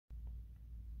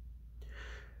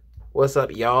What's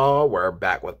up, y'all? We're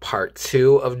back with part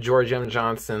two of George M.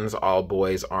 Johnson's All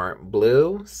Boys Aren't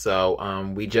Blue.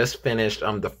 We just finished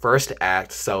the first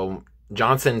act. So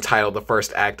Johnson titled the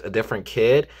first act A Different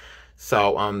Kid.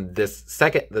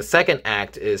 The second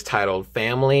act is titled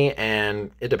Family,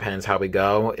 and it depends how we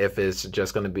go. If it's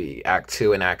just going to be act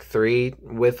two and act three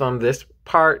with this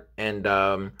part, and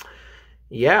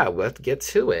yeah, let's get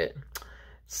to it.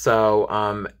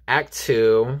 Act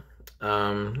two.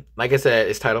 Like I said,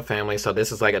 it's titled Family, so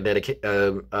this is like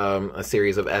a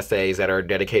series of essays that are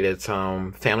dedicated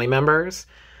to family members.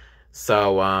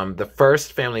 The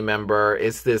first family member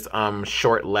is this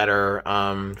short letter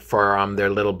for their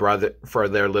little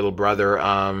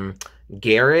brother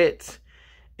Garrett,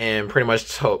 and it's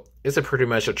pretty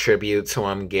much a tribute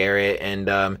to Garrett,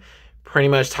 and pretty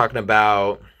much talking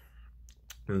about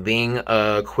being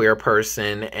a queer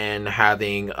person and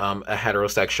having a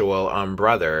heterosexual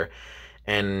brother,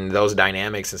 and those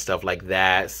dynamics and stuff like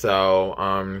that.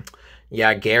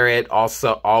 Yeah, Garrett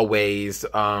also always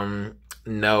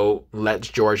lets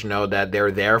George know that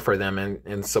they're there for them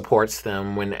and supports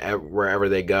them wherever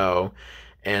they go,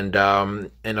 and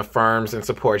affirms and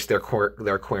supports their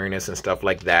queerness and stuff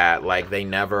like that. Like, they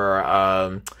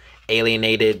never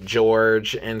alienated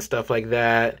George and stuff like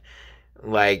that.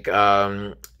 Like,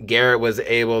 Garrett was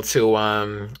able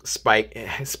to spike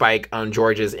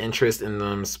George's interest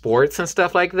in sports and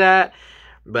stuff like that,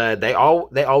 but they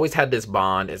always had this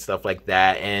bond and stuff like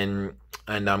that, and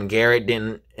Garrett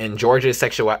didn't let George's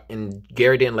sexuality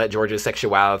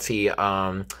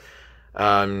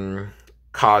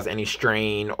cause any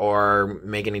strain or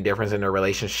make any difference in their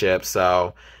relationship.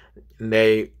 So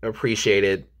they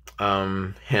appreciated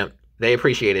him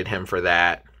for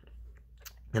that,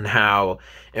 and how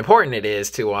important it is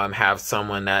to have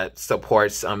someone that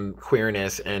supports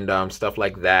queerness and stuff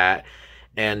like that.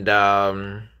 And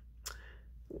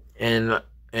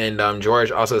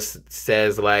George also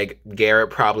says, like, Garrett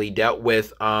probably dealt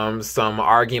with some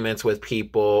arguments with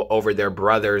people over their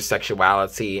brother's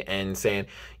sexuality, and saying,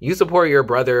 you support your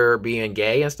brother being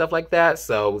gay and stuff like that.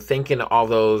 So thinking all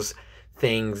those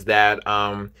things that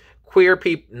queer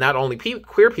people, not only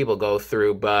queer people go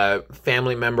through, but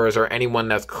family members or anyone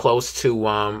that's close to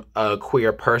a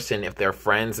queer person, if they're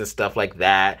friends and stuff like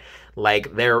that,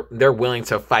 like they're willing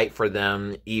to fight for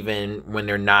them even when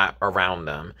they're not around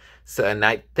them. So, and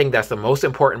I think that's the most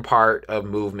important part of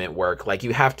movement work. Like,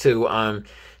 you have to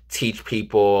teach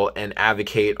people and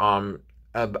advocate on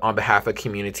behalf of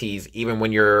communities, even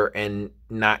when you're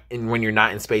not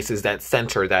in spaces that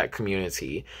center that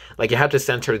community. Like, you have to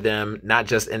center them not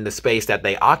just in the space that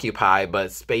they occupy,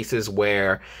 but spaces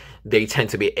where they tend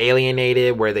to be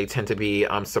alienated, where they tend to be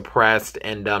suppressed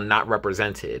and not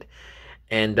represented.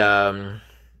 And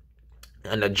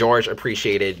George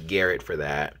appreciated Garrett for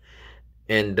that.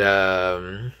 And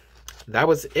that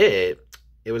was it.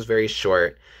 It was very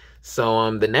short.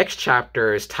 So the next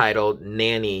chapter is titled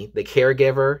Nanny, the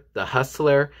Caregiver, the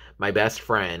Hustler, My Best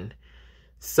Friend.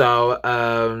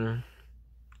 Johnson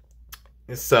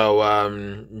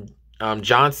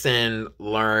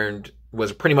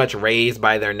was pretty much raised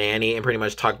by their nanny, and pretty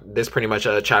much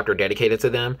a chapter dedicated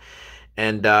to them,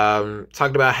 and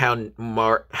talked about how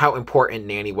important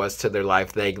nanny was to their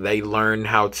life. They learned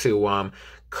how to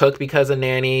cook because of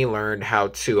nanny, learned how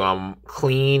to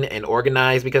clean and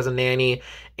organize because of nanny.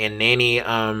 And nanny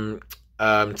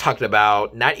talked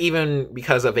about, not even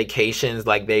because of vacations,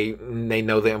 like they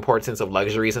know the importance of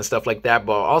luxuries and stuff like that,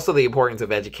 but also the importance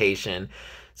of education.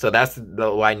 So that's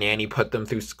why nanny put them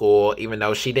through school, even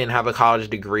though she didn't have a college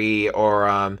degree, or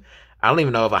I don't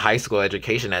even know of a high school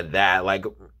education at that. Like,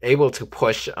 able to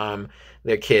push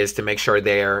their kids to make sure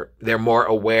they're more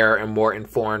aware and more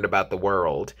informed about the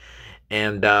world.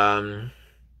 And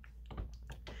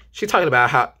she talked about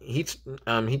how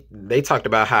they talked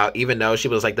about how, even though she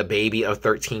was like the baby of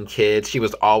 13 kids, she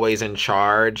was always in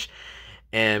charge.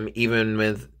 And even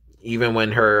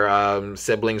when her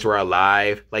siblings were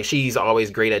alive, like, she's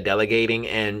always great at delegating,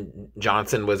 and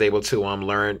Johnson was able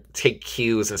to take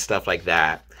cues and stuff like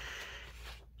that.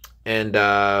 And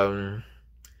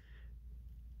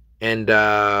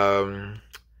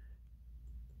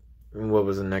what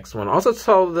was the next one? Also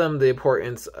told them the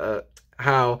importance of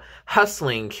how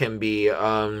hustling can be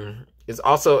is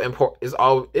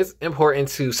important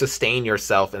to sustain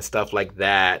yourself and stuff like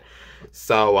that.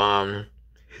 So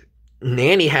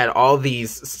nanny had all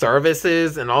these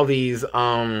services and all these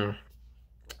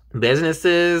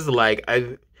businesses. Like,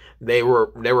 they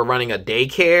were running a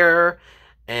daycare,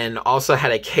 and also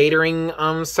had a catering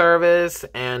service,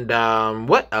 and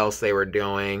what else they were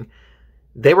doing?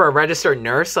 They were a registered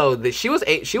nurse, so she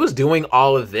was doing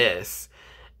all of this.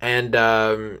 And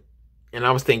and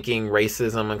I was thinking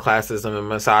racism and classism and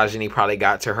misogyny probably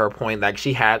got to her point. Like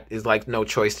is like no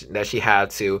choice that she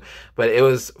had to, but it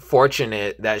was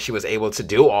fortunate that she was able to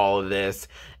do all of this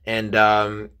and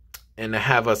to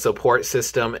have a support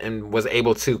system and was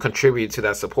able to contribute to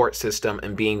that support system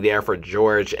and being there for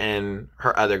George and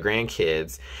her other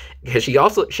grandkids. Because she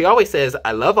always says,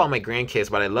 I love all my grandkids,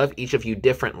 but I love each of you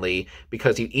differently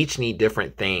because you each need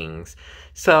different things.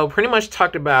 So pretty much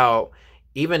talked about,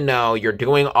 even though you're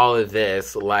doing all of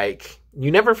this, like,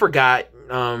 you never forgot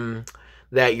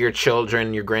that your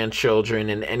children, your grandchildren,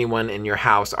 and anyone in your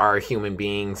house are human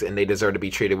beings and they deserve to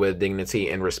be treated with dignity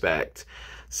and respect.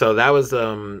 So that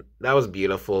was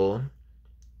beautiful.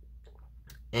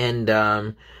 And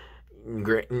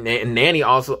Nanny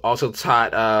also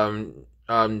taught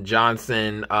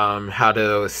Johnson how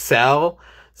to sell.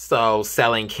 So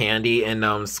selling candy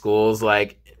in schools,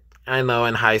 like, I know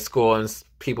in high school and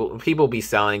people be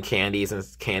selling candy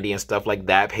and stuff like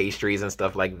that, pastries and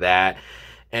stuff like that.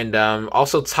 And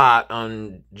also taught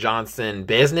Johnson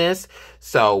business,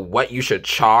 so what you should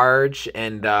charge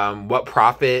and what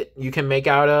profit you can make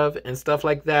out of and stuff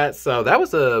like that. So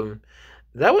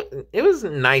it was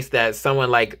nice that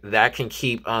someone like that can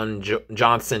keep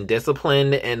Johnson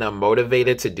disciplined and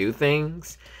motivated to do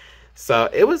things. So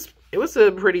it was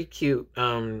a pretty cute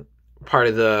part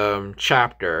of the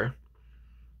chapter.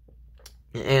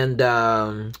 And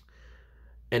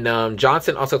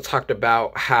Johnson also talked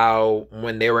about how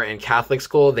when they were in Catholic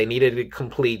school, they needed to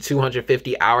complete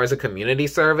 250 hours of community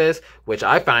service, which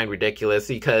I find ridiculous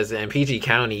because in PG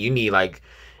County, you need it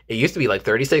used to be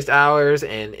 36 hours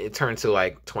and it turned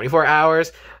to 24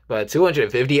 hours, but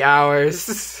 250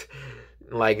 hours,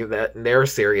 that, they're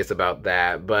serious about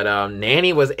that. But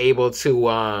Nanny was able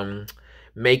to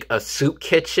make a soup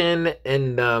kitchen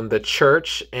in the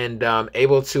church and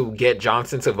able to get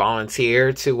Johnson to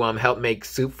volunteer to help make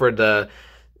soup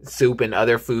and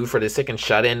other food for the sick and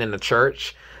shut-in the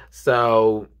church.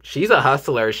 So she's a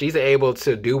hustler. She's able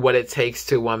to do what it takes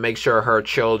to make sure her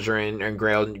children and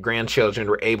grandchildren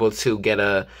were able to get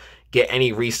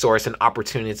any resource and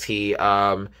opportunity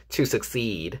to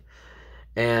succeed.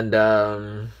 And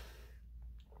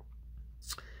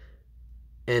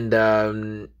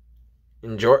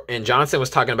Johnson was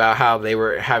talking about how they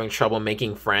were having trouble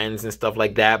making friends and stuff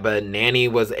like that, but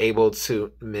Nanny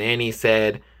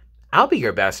said, I'll be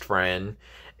your best friend.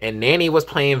 And Nanny was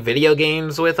playing video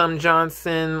games with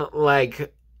Johnson.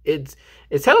 It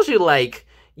tells you,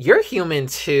 you're human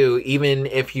too, even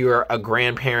if you're a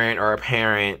grandparent or a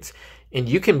parent, and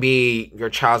you can be your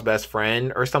child's best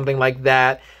friend or something like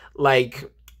that. I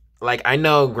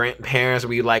know grandparents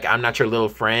will be I'm not your little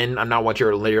friend. I'm not one of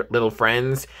your little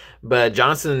friends. But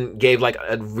Johnson gave a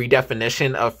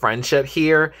redefinition of friendship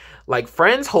here.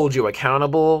 Friends hold you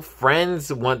accountable.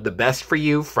 Friends want the best for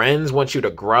you. Friends want you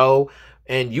to grow.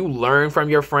 And you learn from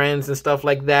your friends and stuff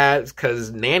like that.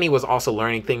 Because Nanny was also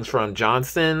learning things from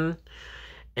Johnson.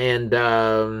 And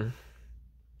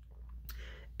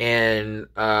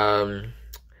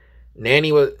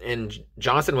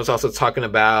Johnson was also talking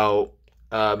about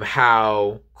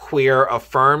how queer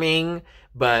affirming,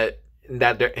 but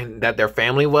that their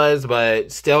family was,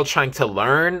 but still trying to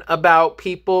learn about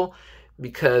people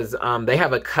because they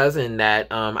have a cousin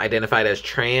that identified as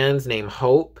trans named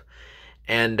Hope,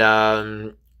 and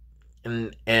there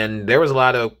was a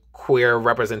lot of queer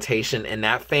representation in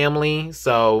that family.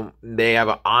 So they have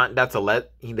an aunt that's a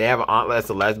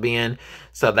lesbian.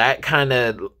 So that kind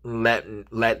of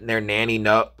let their nanny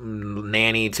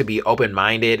to be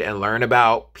open-minded and learn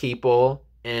about people.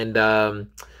 And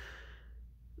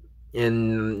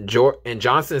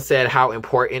Johnson said how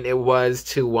important it was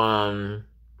to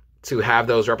have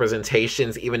those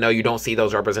representations, even though you don't see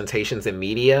those representations in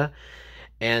media.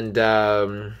 And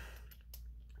also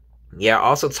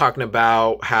talking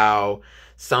about how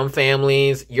some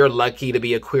families, you're lucky to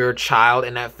be a queer child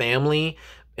in that family,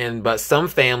 but some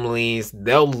families,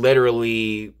 they'll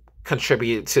literally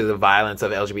contribute to the violence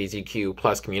of LGBTQ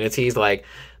plus communities.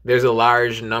 There's a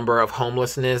large number of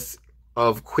homelessness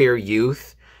of queer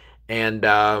youth. And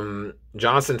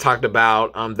Johnson talked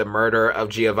about the murder of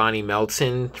Giovanni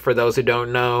Melton. For those who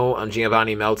don't know,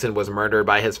 Giovanni Melton was murdered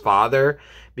by his father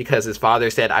because his father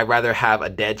said, I'd rather have a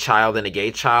dead child than a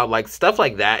gay child. Stuff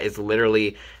like that is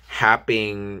literally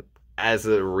happening as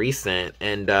a recent.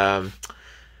 And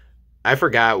I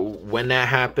forgot when that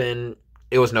happened.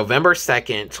 It was November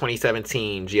 2nd,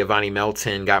 2017. Giovanni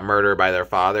Melton got murdered by their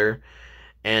father.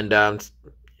 And it's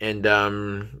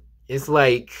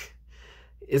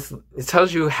it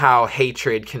tells you how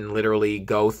hatred can literally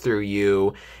go through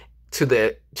you to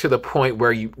the point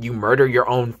where you murder your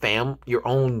own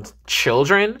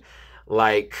children.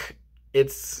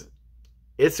 it's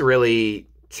really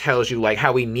tells you like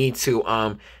how we need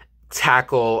to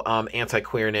tackle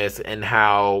anti-queerness, and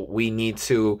how we need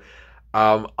to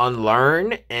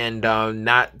unlearn and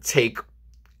not take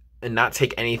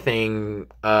anything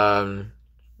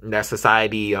that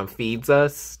society feeds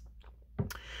us.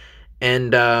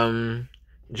 And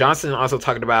Johnson also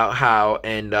talked about how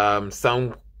in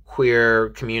some queer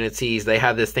communities they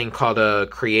have this thing called a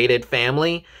created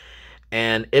family,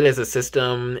 and it is a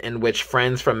system in which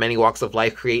friends from many walks of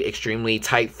life create extremely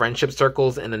tight friendship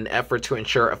circles in an effort to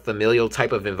ensure a familial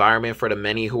type of environment for the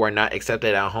many who are not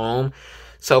accepted at home.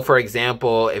 So, for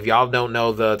example, if y'all don't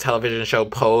know the television show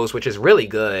Pose, which is really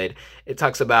good, it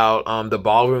talks about the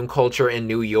ballroom culture in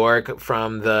New York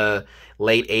from the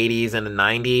late 80s and the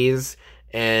 90s.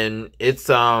 And it's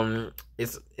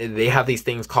they have these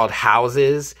things called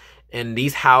houses, and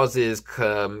these houses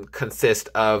consist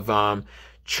of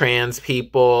trans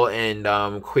people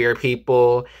and queer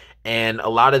people, and a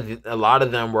lot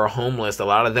of them were homeless. A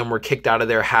lot of them were kicked out of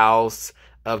their house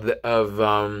of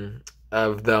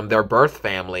their birth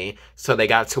family, so they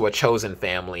got to a chosen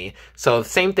family. So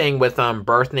same thing with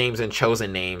birth names and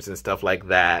chosen names and stuff like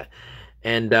that.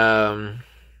 And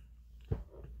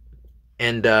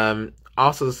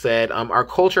also said, our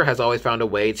culture has always found a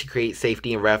way to create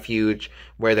safety and refuge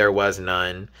where there was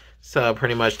none. So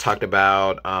pretty much talked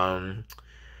about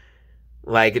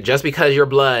like, just because you're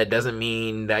blood doesn't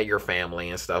mean that you're family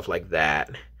and stuff like that.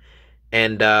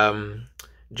 And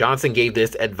Johnson gave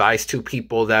this advice to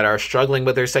people that are struggling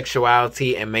with their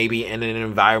sexuality and maybe in an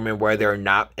environment where they're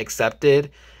not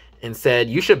accepted, and said,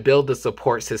 you should build the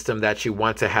support system that you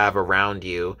want to have around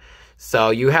you. So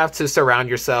you have to surround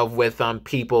yourself with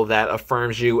people that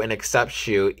affirms you and accepts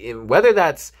you, whether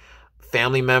that's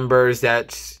family members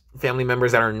that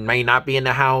may not be in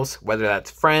the house, whether that's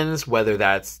friends, whether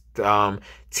that's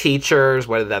teachers,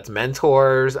 whether that's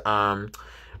mentors,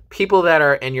 people that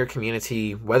are in your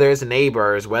community, whether it's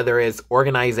neighbors, whether it's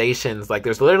organizations. Like,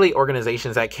 there's literally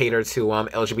organizations that cater to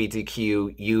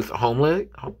LGBTQ youth homeless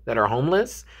that are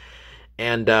homeless.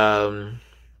 And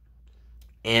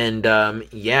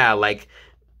yeah, like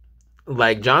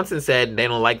Johnson said, they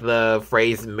don't like the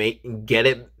phrase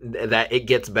that it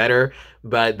gets better,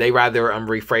 but they rather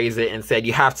rephrase it and said,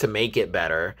 you have to make it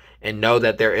better and know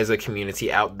that there is a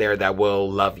community out there that will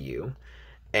love you.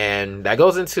 And that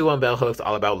goes into Bell Hooks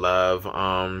All About Love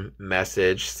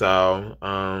message. So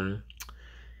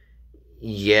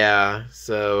yeah,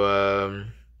 so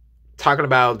talking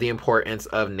about the importance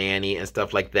of Nanny and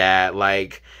stuff like that.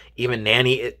 Like, even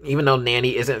though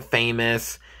Nanny isn't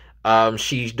famous,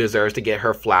 she deserves to get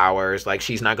her flowers. Like,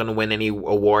 she's not going to win any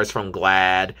awards from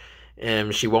GLAAD,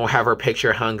 and she won't have her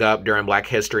picture hung up during Black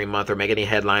History Month or make any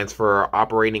headlines for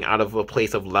operating out of a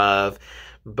place of love.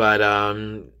 But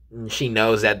she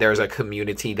knows that there's a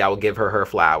community that will give her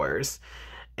flowers,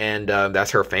 and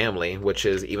that's her family, which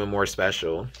is even more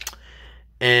special.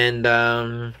 And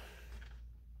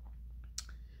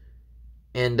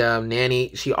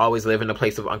Nanny, she always lived in a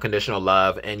place of unconditional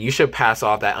love, and you should pass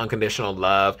off that unconditional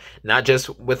love, not just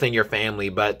within your family,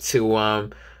 but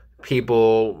to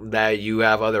people that you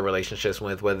have other relationships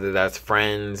with, whether that's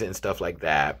friends and stuff like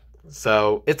that.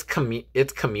 So it's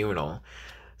communal.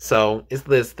 So it's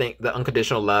this thing, the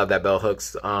unconditional love that Bell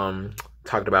Hooks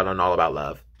talked about on All About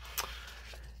Love.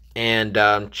 And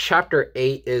chapter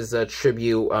 8 is a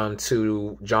tribute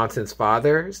to Johnson's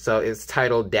father. So it's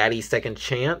titled Daddy's Second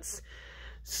Chance.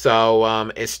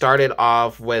 So it started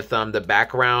off with the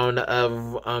background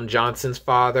of Johnson's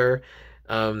father.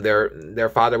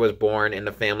 Their father was born in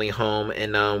a family home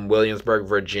in Williamsburg,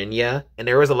 Virginia, and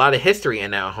there was a lot of history in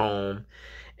that home.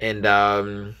 And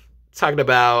talking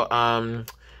about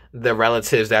the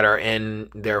relatives that are in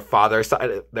their father's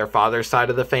side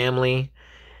of the family,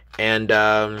 and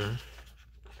talking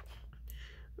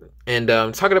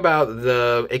about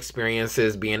the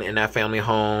experiences being in that family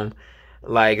home.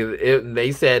 Like,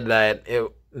 they said that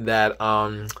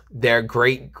their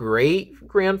great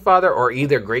grandfather or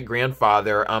either great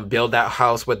grandfather built that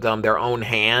house with their own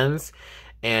hands,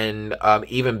 and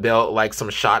even built like some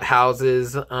shot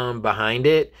houses behind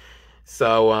it.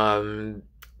 So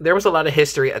there was a lot of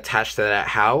history attached to that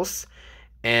house.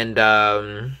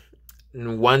 And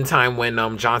one time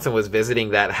when Johnson was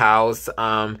visiting that house,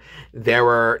 they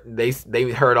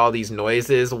heard all these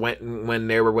noises when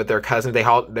they were with their cousins. They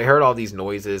heard all these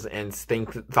noises and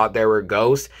thought they were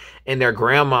ghosts. And their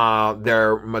grandma,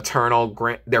 their paternal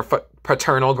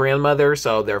grandmother,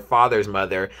 so their father's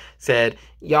mother, said,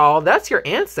 "Y'all, that's your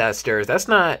ancestors. That's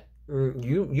not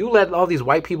you let all these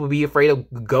white people be afraid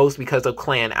of ghosts because of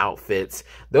Klan outfits.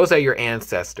 Those are your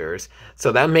ancestors.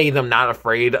 So that made them not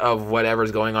afraid of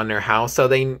whatever's going on in their house. So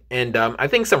they and I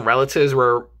think some relatives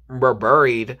were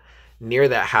buried near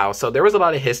that house. So there was a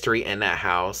lot of history in that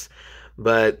house.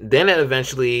 But then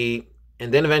eventually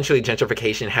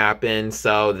gentrification happened.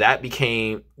 So that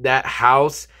became that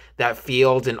house, that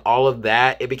field, and all of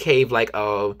that. It became like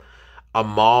a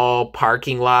mall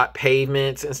parking lot,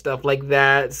 pavements and stuff like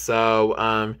that.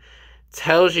 So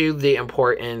tells you the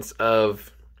importance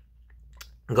of,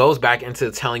 goes back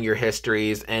into telling your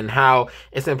histories and how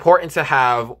it's important to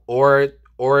have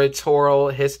oratorial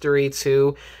history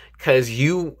too, because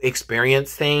you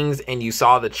experience things and you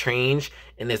saw the change,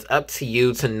 and it's up to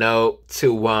you to know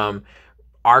to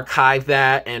archive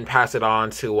that and pass it on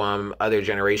to other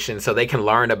generations so they can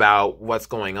learn about what's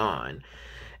going on,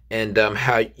 and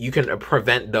how you can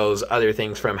prevent those other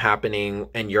things from happening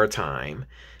in your time.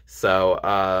 So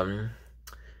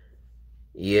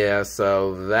yeah,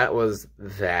 so that was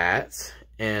that.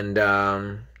 And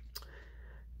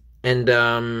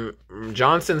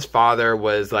Johnson's father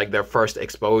was like their first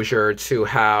exposure to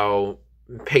how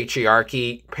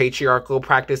patriarchal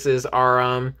practices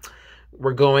are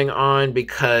were going on,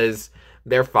 because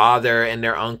their father and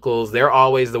their uncles, they're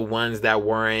always the ones that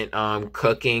weren't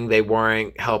cooking, they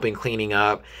weren't helping cleaning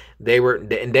up. They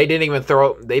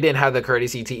didn't have the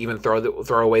courtesy to even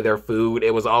throw away their food.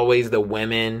 It was always the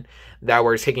women that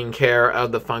were taking care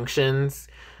of the functions.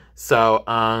 So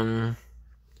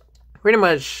pretty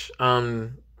much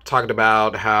talked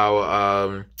about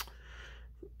how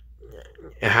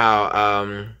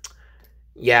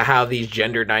these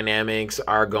gender dynamics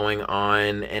are going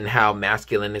on, and how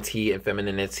masculinity and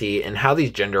femininity and how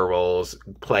these gender roles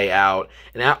play out.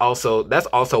 And that's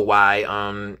also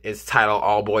why it's titled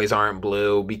All Boys Aren't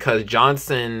Blue, because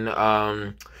Johnson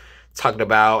talked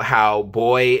about how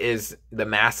boy is the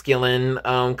masculine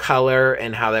color,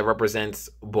 and how that represents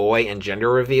boy and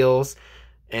gender reveals.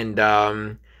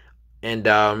 But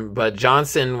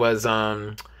Johnson was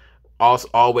also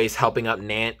always helping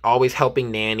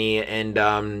Nanny, and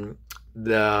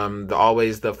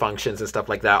always the functions and stuff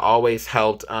like that, always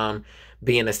helped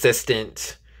be an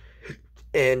assistant,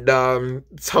 and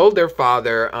told their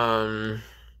father,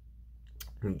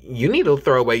 you need to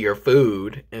throw away your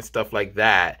food and stuff like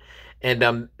that.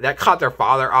 And that caught their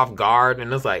father off guard,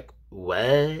 and it was like,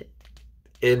 what?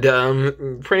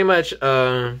 And pretty much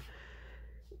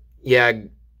yeah,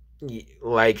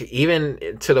 like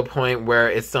even to the point where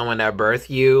it's someone that birthed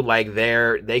you, like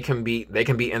they can be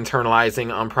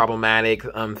internalizing problematic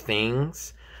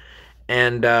things.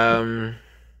 And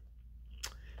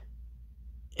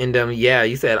yeah,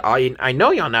 you said, I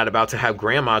know y'all not about to have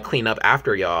grandma clean up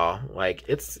after y'all. Like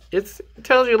it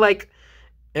tells you like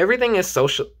everything is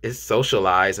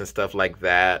socialized and stuff like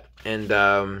that. And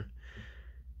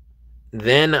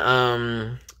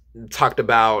then talked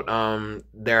about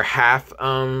their half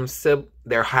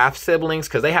siblings,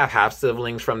 because they have half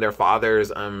siblings from their father's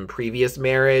previous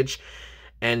marriage.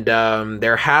 And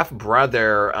their half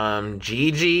brother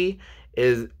Gigi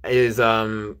is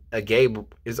also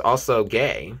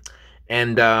gay.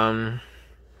 And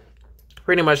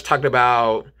pretty much talked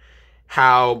about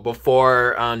how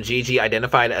before Gigi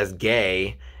identified as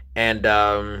gay, and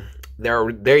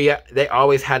they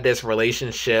always had this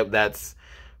relationship that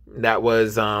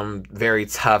was very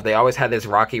tough. They always had this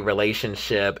rocky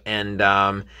relationship, and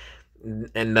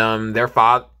their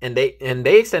father, and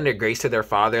they extended grace to their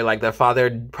father. Like their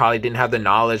father probably didn't have the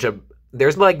knowledge of,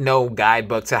 there's like no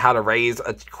guidebook to how to raise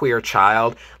a queer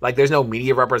child. Like there's no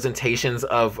media representations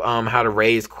of how to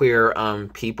raise queer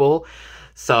people.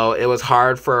 So it was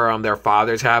hard for their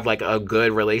father to have like a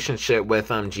good relationship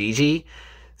with Gigi.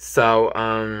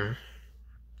 So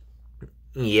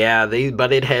yeah, they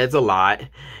butted heads a lot.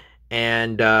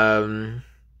 And then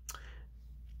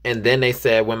they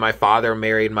said, when my father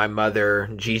married my mother,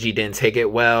 Gigi didn't take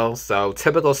it well. So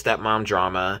typical stepmom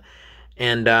drama.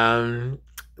 And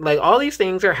like all these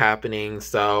things are happening.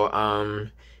 So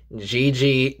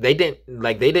Gigi, George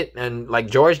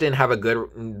didn't have a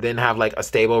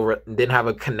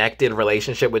connected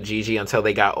relationship with Gigi until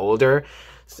they got older.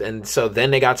 And so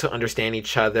then they got to understand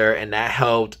each other, and that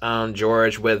helped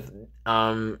George with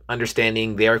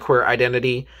understanding their queer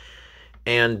identity.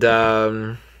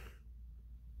 And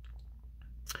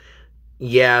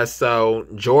yeah, so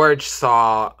George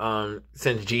saw,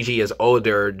 since Gigi is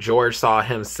older, George saw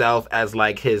himself as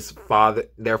like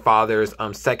their father's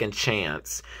second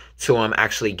chance to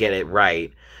actually get it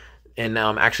right, and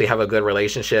actually have a good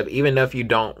relationship. Even if you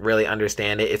don't really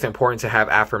understand it, it's important to have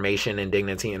affirmation and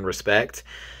dignity and respect.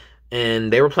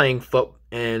 And they were playing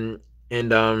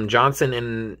Johnson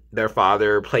and their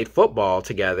father played football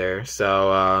together,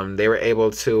 so they were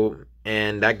able to,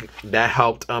 and that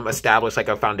helped establish like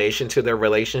a foundation to their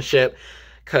relationship,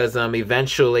 because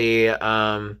eventually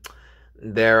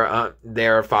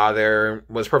their father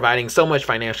was providing so much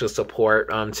financial support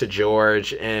to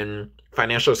George, and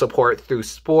financial support through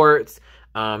sports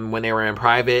when they were in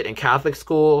private and Catholic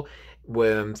school,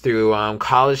 through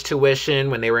college tuition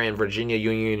when they were in Virginia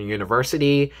Union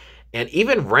University, and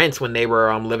even rent when they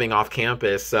were living off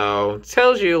campus. So it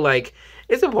tells you like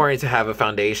it's important to have a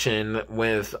foundation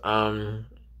with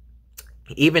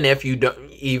even if you don't,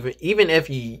 even if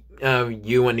you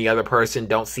and the other person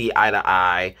don't see eye to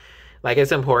eye, like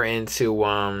it's important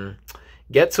to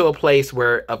get to a place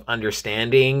of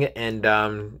understanding, and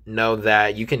know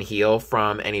that you can heal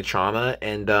from any trauma.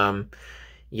 And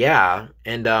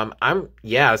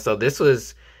so this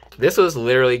was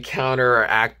literally counter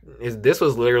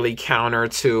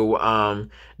to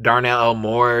Darnell L.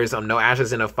 Moore's No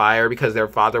Ashes in a Fire, because their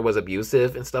father was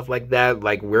abusive and stuff like that.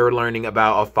 Like, we're learning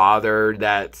about a father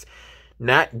that's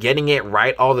not getting it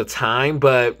right all the time,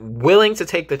 but willing to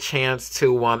take the chance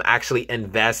to actually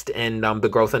invest in the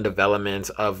growth and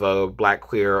development of a Black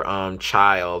queer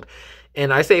child.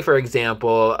 And I say, for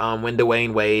example, when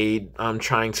Dwayne Wade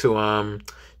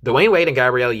Dwayne Wade and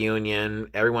Gabrielle Union,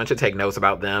 everyone should take notes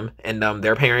about them and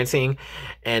their parenting,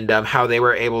 and how they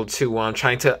were able to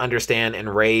trying to understand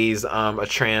and raise a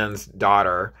trans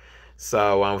daughter.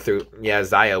 So through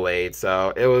Zaya Wade.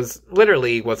 So it was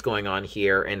literally what's going on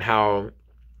here, and how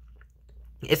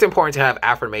it's important to have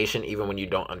affirmation even when you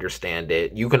don't understand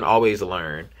it. You can always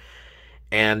learn.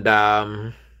 And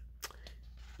let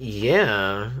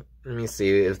me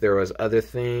see if there was other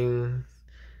things.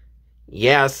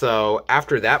 Yeah, so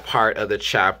after that part of the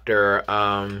chapter,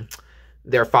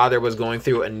 their father was going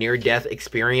through a near-death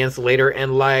experience later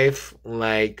in life.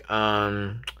 Like,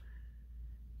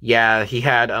 he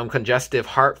had congestive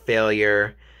heart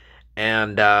failure,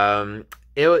 and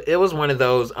it was one of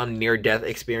those near-death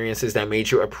experiences that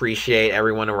made you appreciate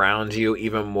everyone around you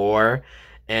even more.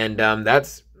 And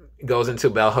that's goes into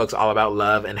Bell Hooks All About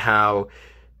Love, and how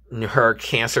her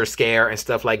cancer scare and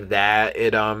stuff like that,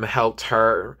 it helped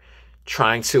her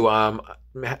trying to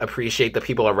appreciate the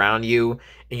people around you,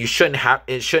 and it shouldn't have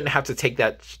to take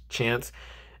that chance.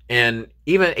 And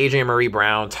even Adrienne Marie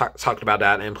Brown talked about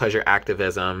that in Pleasure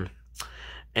Activism.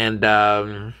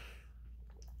 And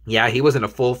he was in a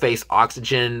full face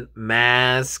oxygen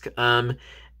mask, and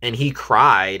he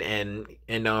cried, and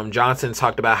Johnson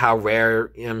talked about how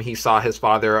rare he saw his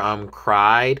father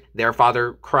their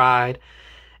father cried.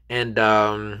 And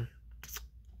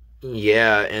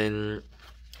and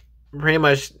pretty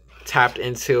much tapped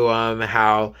into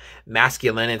how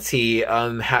masculinity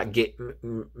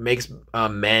makes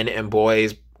men and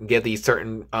boys get these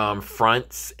certain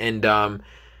fronts, and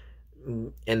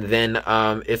then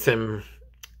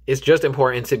it's just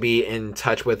important to be in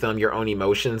touch with your own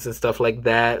emotions and stuff like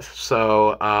that.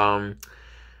 So and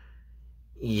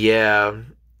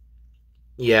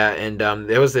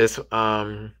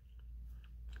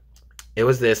there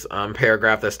was this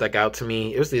paragraph that stuck out to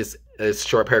me. It was this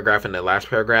short paragraph in the last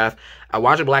paragraph. I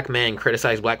watch Black men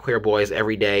criticize Black queer boys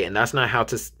every day, and that's not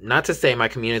to say my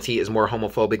community is more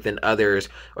homophobic than others,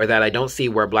 or that I don't see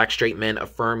where Black straight men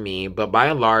affirm me, but by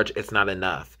and large, it's not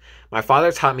enough. My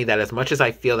father taught me that as much as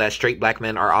I feel that straight Black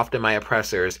men are often my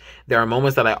oppressors, there are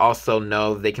moments that I also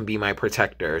know they can be my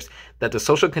protectors, that the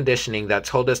social conditioning that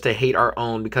told us to hate our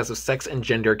own because of sex and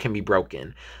gender can be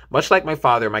broken. Much like my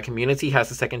father, my community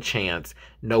has a second chance,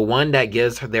 no one that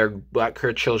gives their Black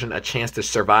queer children a chance to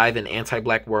survive an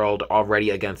anti-Black world already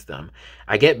against them.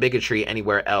 I get bigotry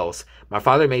anywhere else. My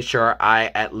father made sure I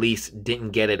at least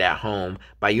didn't get it at home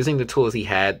by using the tools he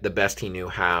had the best he knew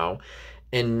how.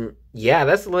 And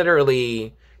that's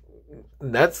literally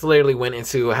went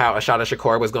into how Ashada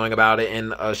Shakur was going about it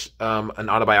in an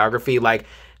autobiography. Like,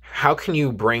 how can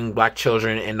you bring Black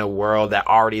children in a world that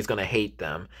already is going to hate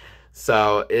them?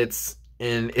 So it's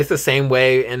the same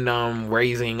way in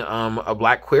raising a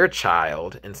Black queer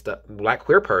child and stuff, Black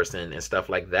queer person and stuff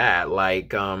like that.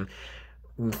 Like,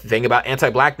 think about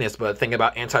anti-Blackness, but think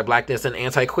about anti-Blackness and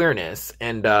anti-queerness,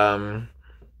 and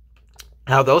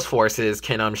how those forces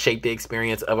can shape the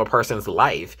experience of a person's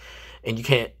life. And you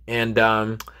can't, and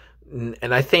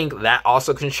I think that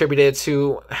also contributed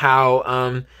to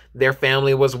how their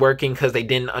family was working, because they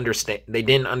didn't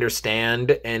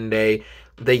understand, and they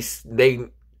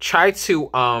tried to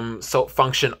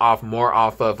function more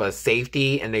off of a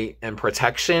safety and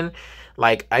protection.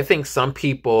 Like, I think some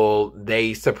people,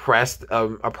 they suppressed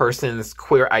a person's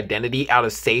queer identity out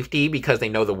of safety because they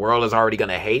know the world is already going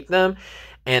to hate them.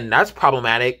 And that's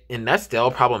problematic, and that's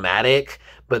still problematic,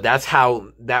 but that's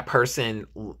how that person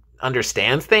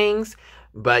understands things.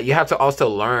 But you have to also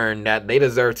learn that they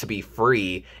deserve to be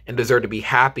free and deserve to be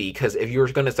happy, because if you're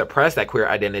going to suppress that queer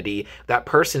identity, that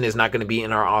person is not going to be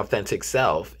in our authentic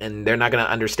self, and they're not going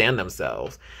to understand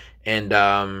themselves. And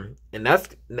that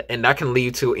can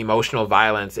lead to emotional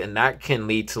violence, and that can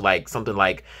lead to like something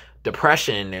like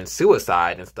depression and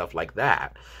suicide and stuff like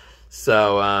that.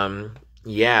 So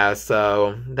yeah,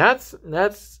 so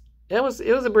it was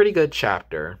a pretty good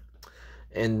chapter,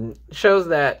 and shows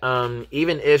that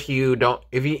even if you're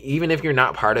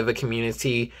not part of a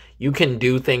community, you can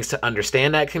do things to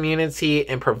understand that community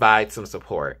and provide some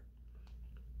support.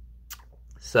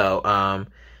 So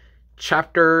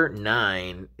chapter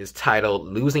 9 is titled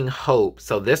Losing Hope.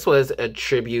 So this was a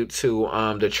tribute to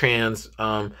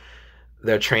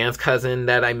their trans cousin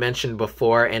that I mentioned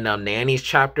before in Nanny's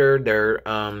chapter.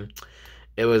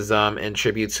 It was in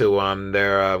tribute to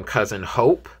their cousin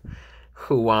Hope,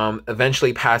 who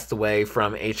eventually passed away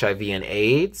from HIV and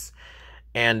AIDS.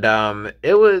 And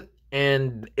it was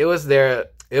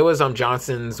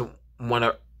one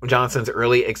of Johnson's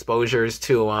early exposures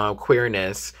to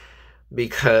queerness,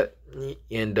 because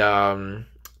and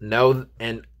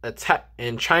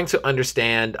trying to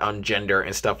understand gender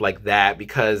and stuff like that,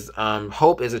 because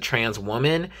Hope is a trans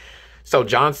woman. So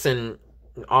Johnson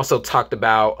also talked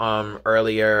about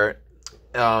earlier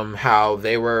how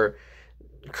they were,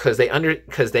 because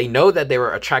they know that they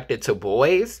were attracted to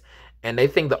boys, and they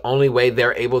think the only way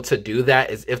they're able to do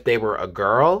that is if they were a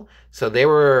girl. So they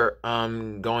were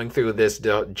going through this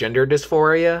gender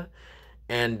dysphoria,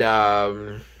 and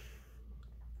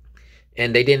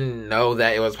they didn't know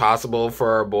that it was possible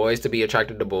for boys to be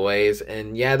attracted to boys.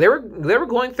 And yeah, they were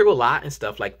going through a lot and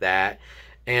stuff like that.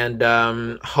 And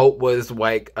Hope was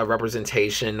like a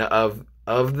representation of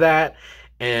that.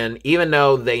 And even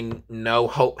though they know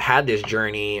Hope had this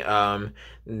journey,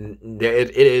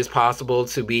 it is possible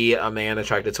to be a man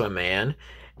attracted to a man.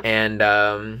 And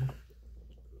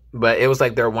but it was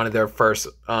like one of their first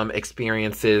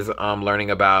experiences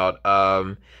learning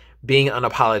about being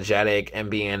unapologetic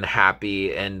and being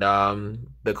happy in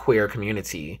the queer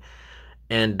community.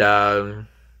 And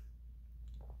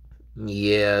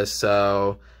yeah,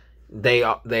 so they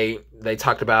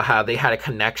talked about how they had a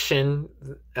connection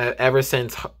ever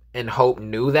since, and Hope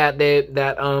knew that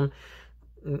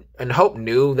Hope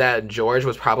knew that George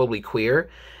was probably queer,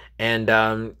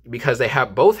 and because they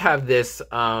both have this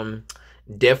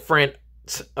different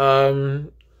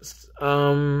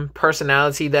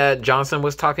personality that Johnson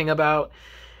was talking about.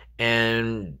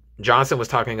 And Johnson was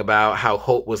talking about how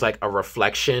Hope was like a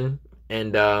reflection,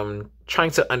 and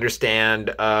trying to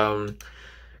understand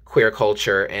queer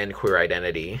culture and queer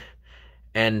identity.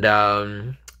 And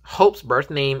Hope's birth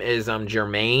name is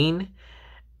Germaine,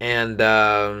 and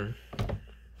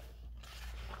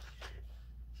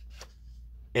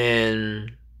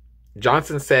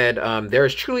Johnson said, there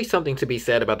is truly something to be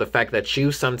said about the fact that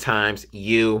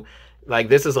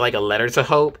this is like a letter to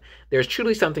Hope. There's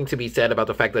truly something to be said about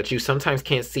the fact that you sometimes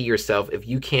can't see yourself if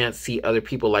you can't see other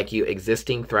people like you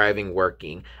existing, thriving,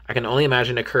 working. I can only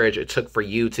imagine the courage it took for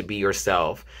you to be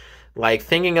yourself. Like,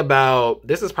 thinking about,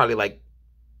 this is probably like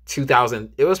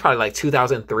 2000, it was probably like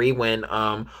 2003 when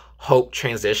Hope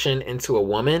transitioned into a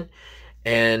woman.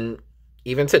 And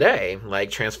even today, like,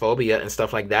 transphobia and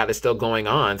stuff like that is still going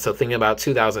on. So thinking about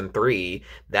 2003,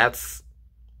 that's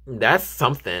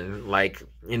something, like,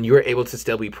 and you're able to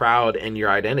still be proud in your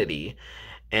identity.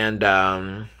 And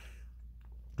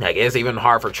like, it's even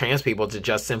hard for trans people to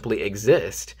just simply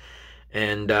exist.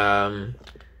 And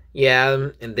yeah,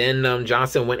 and then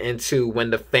Johnson went into when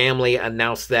the family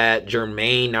announced that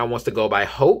Germaine now wants to go by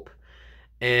Hope.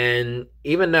 And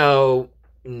even though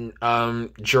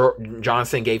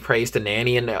Johnson gave praise to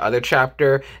Nanny in the other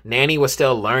chapter, Nanny was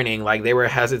still learning. Like, they were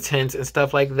hesitant and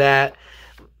stuff like that,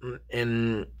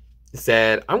 and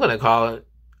said, I'm gonna call it,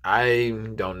 I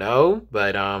don't know,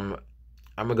 but I'm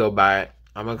gonna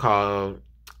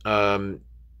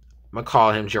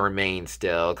call him Germaine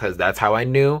still, because that's how I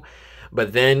knew.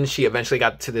 But then she eventually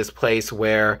got to this place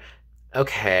where,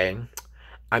 okay,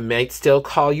 I might still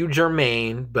call you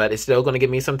Germaine, but it's still going to give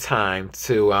me some time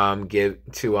to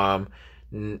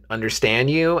understand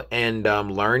you and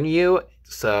learn you.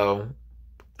 So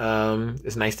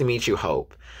it's nice to meet you,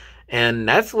 Hope. And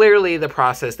that's literally the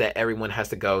process that everyone has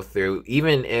to go through,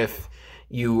 even if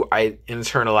I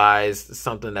internalize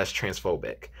something that's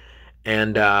transphobic.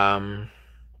 And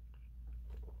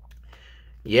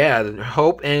yeah,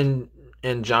 Hope and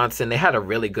Johnson, they had a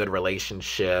really good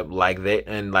relationship.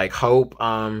 Hope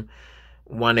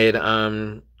wanted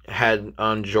had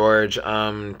George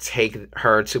take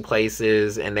her to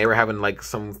places, and they were having like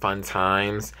some fun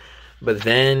times. But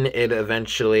then it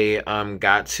eventually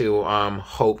got to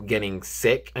Hope getting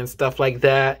sick and stuff like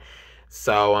that.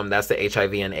 So that's the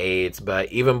HIV and AIDS. But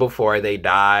even before they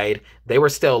died, they were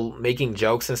still making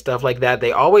jokes and stuff like that.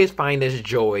 They always find this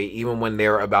joy even when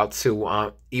they're about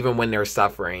to, even when they're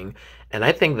suffering. And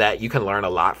I think that you can learn a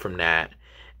lot from that.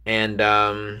 And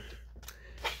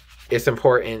it's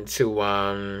important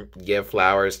to give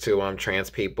flowers to trans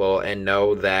people and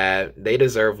know that they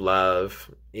deserve love,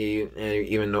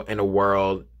 even in a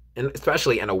world, and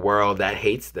especially in a world that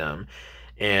hates them.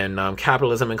 And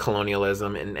capitalism and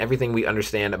colonialism and everything we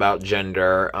understand about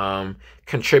gender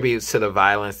contributes to the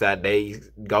violence that they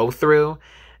go through.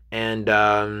 And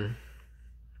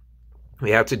we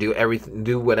have to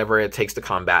do whatever it takes to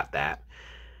combat that.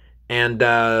 And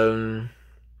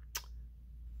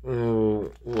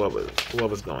what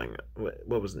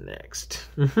was next?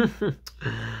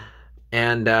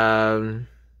 And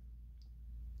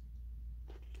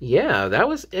yeah, that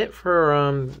was it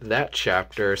for that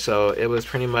chapter. So it was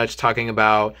pretty much talking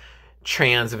about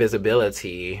trans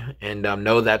visibility and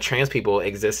know that trans people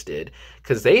existed,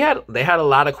 because they had a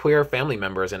lot of queer family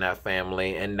members in that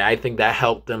family, and I think that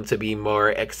helped them to be more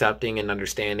accepting and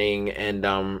understanding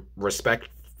and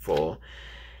respectful.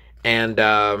 And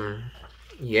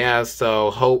yeah, so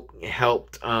Hope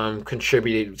helped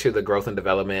contribute to the growth and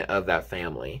development of that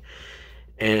family.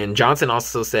 And Johnson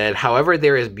also said, however,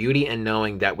 there is beauty in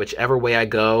knowing that whichever way I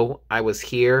go, I was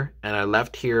here and I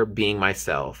left here being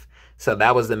myself. So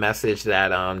that was the message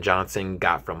that Johnson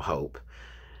got from Hope.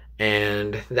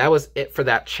 And that was it for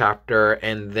that chapter.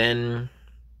 And then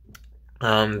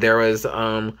there was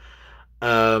a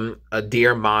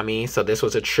Dear Mommy. So this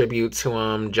was a tribute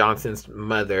to Johnson's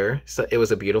mother. So it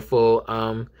was a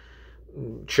beautiful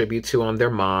tribute to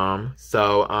their mom.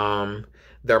 So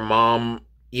their mom,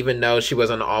 even though she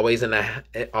wasn't always in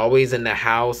the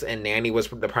house and Nanny was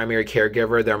the primary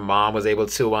caregiver, their mom was able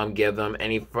to give them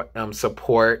any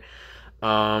support,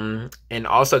 and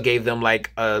also gave them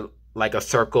like a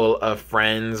circle of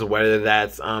friends, whether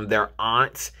that's their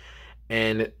aunt,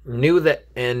 and knew that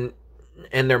and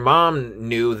their mom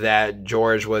knew that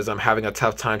George was having a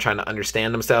tough time trying to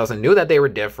understand themselves and knew that they were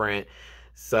different.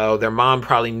 So their mom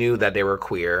probably knew that they were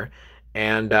queer.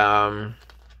 And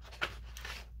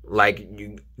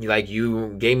you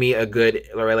gave me a good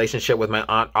relationship with my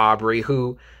aunt Audrey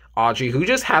who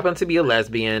just happened to be a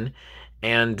lesbian,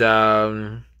 and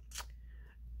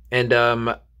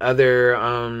other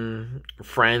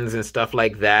friends and stuff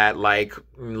like that, like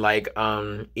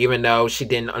even though she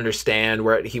didn't understand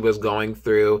what he was going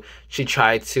through, she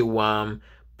tried to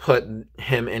put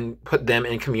them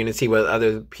in community with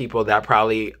other people that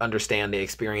probably understand the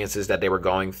experiences that they were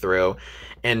going through,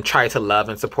 and try to love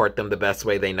and support them the best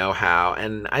way they know how.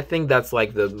 And I think that's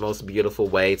like the most beautiful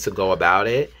way to go about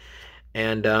it.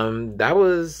 And that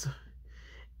was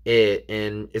it.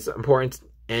 And it's important.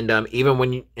 And even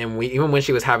when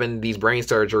she was having these brain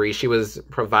surgeries, she was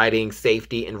providing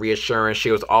safety and reassurance. She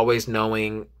was always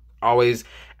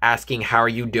asking, how are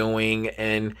you doing?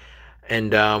 And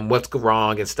what's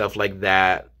wrong and stuff like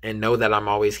that. And know that I'm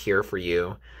always here for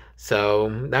you. So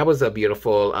that was a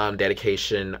beautiful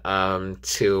dedication to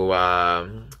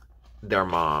their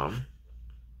mom.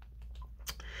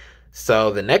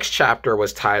 So the next chapter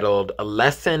was titled A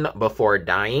Lesson Before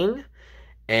Dying.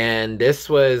 And this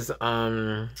was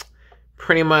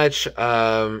pretty much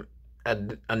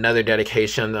another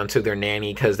dedication to their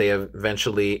nanny, because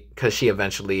she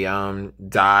eventually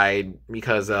died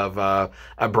because of a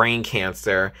brain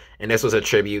cancer, and this was a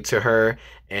tribute to her.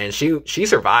 And she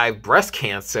survived breast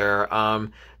cancer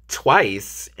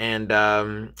twice, and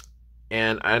I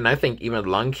think even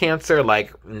lung cancer.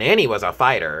 Like, Nanny was a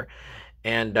fighter,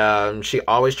 and she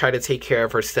always tried to take care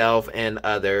of herself and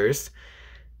others.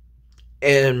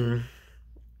 And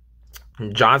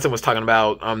Johnson was talking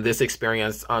about this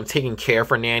experience taking care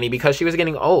for Nanny because she was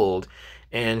getting old,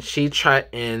 and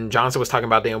Johnson was talking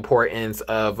about the importance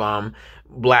of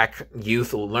Black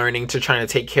youth learning to try to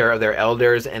take care of their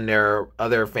elders and their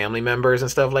other family members and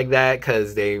stuff like that,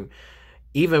 because they're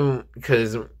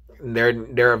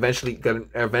eventually going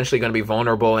to be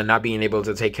vulnerable and not being able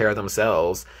to take care of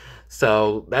themselves.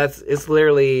 So it's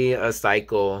literally a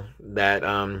cycle that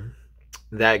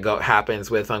happens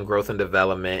with growth and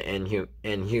development and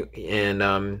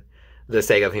the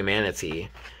sake of humanity.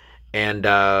 And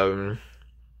then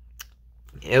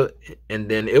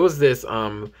it was this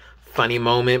funny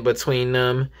moment between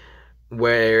them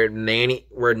where Nanny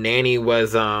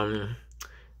was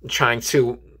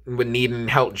needing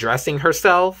help dressing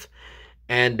herself,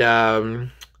 and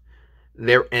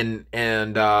there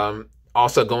and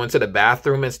also going to the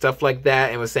bathroom and stuff like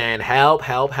that, and was saying help,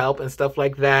 help, help, and stuff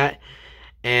like that.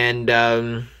 And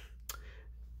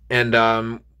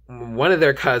one of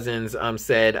their cousins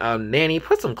said, Nanny,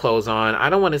 put some clothes on. I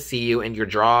don't want to see you in your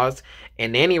drawers.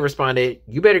 And Nanny responded,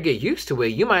 you better get used to it.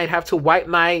 You might have to wipe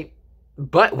my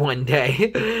butt one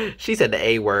day. She said the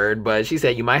A word, but she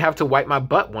said, you might have to wipe my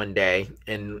butt one day.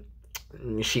 And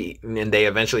they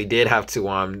eventually did have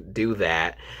to do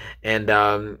that.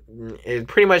 And it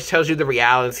pretty much tells you the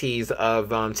realities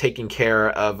of taking care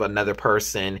of another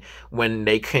person when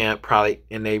they they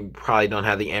probably don't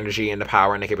have the energy and the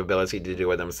power and the capability to do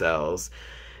it themselves,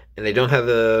 and they don't have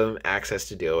the access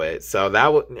to do it.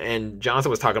 So and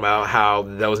Johnson was talking about how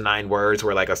those 9 words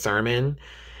were like a sermon.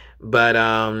 But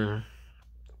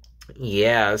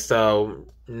yeah, so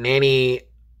Nanny,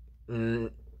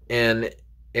 and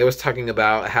it was talking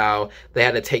about how they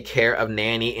had to take care of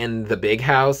Nanny in the big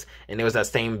house, and it was that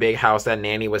same big house that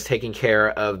Nanny was taking care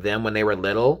of them when they were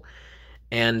little.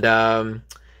 And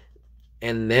then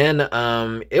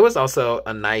it was also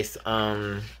a nice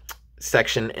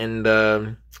section in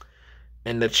the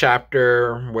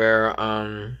chapter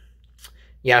where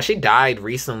yeah, she died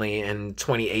recently in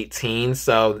 2018.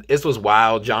 So this was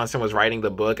while Johnson was writing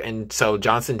the book, and so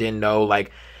Johnson didn't know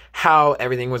like how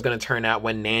everything was going to turn out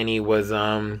when Nanny was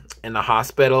in the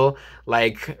hospital.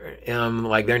 Like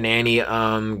their nanny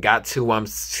got to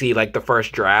see like the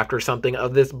first draft or something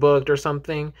of this book or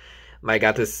something, like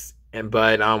got this.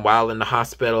 But while in the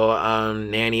hospital,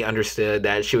 Nanny understood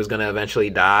that she was going to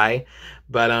eventually die.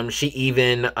 But she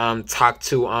even talked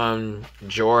to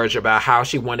George about how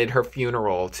she wanted her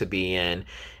funeral to be in,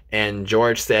 and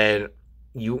George said,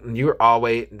 you're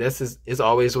always, this is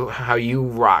always how you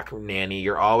rock, Nanny.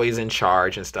 You're always in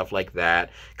charge and stuff like that,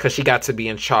 because she got to be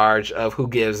in charge of who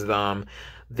gives them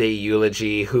the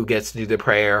eulogy, who gets to do the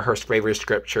prayer, her favorite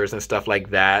scriptures and stuff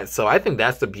like that. So I think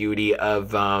that's the beauty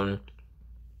of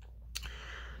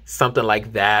something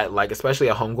like that, like especially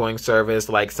a homegoing service.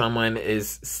 Like someone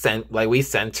is sent, like we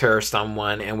center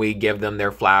someone and we give them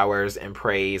their flowers and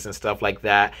praise and stuff like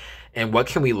that. And what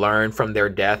can we learn from their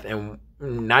death, and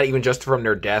not even just from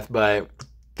their death, but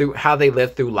through how they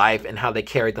lived through life and how they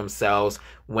carried themselves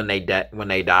when they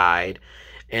died.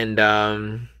 And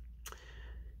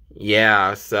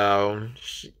yeah, so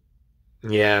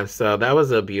that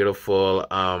was a beautiful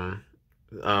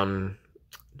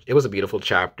it was a beautiful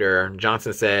chapter.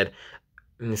 Johnson said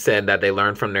that they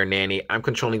learned from their nanny. I'm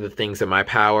controlling the things in my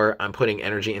power. I'm putting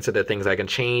energy into the things I can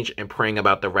change and praying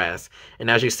about the rest. And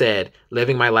as you said,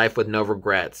 living my life with no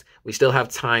regrets. We still have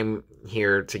time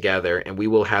here together, and we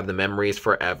will have the memories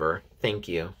forever. Thank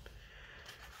you.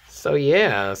 So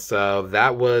yeah, so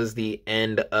that was the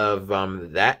end of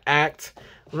that act.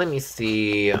 Let me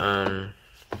see, because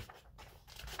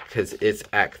it's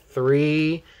Act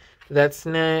 3 that's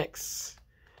next.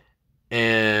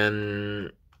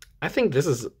 And I think this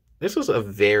was a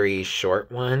very short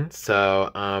one,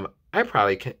 so I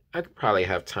probably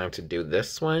have time to do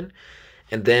this one,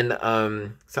 and then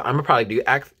so I'm gonna do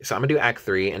Act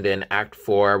 3, and then Act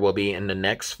 4 will be in the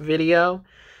next video.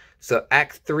 So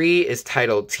Act 3 is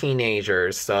titled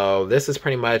Teenagers. So this is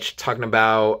pretty much talking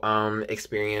about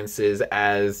experiences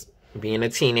as being a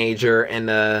teenager and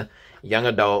a young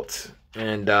adult,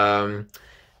 and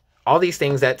all these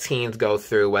things that teens go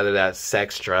through, whether that's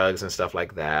sex, drugs, and stuff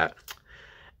like that.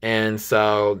 And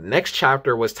so next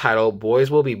chapter was titled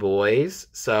Boys Will Be Boys.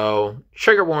 So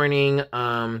trigger warning,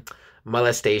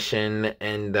 molestation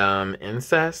and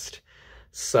incest.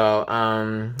 So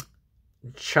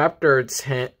chapter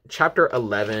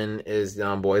 11 is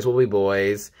Boys Will Be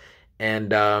Boys.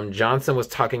 And Johnson was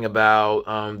talking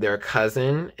about their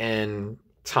cousin and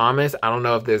Thomas. I don't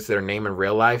know if this is their name in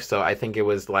real life, so I think it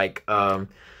was like a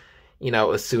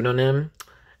pseudonym.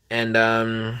 And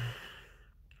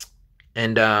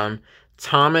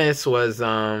Thomas was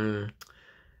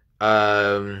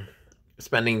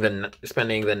spending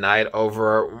the night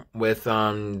over with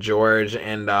George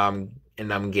and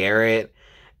Garrett.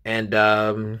 And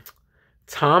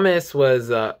Thomas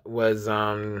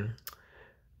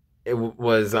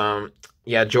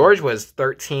George was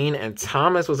 13 and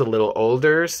Thomas was a little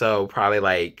older, so probably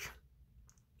like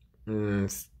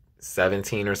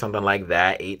 17 or something like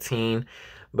that, 18.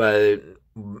 But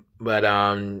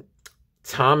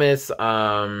Thomas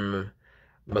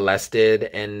molested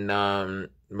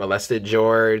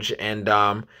George,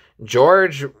 and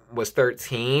George was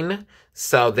 13,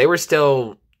 so they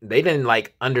didn't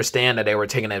like understand that they were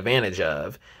taken advantage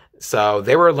of. So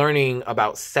they were learning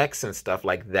about sex and stuff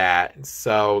like that.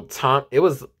 So it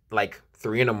was like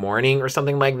 3 a.m. or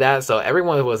something like that. So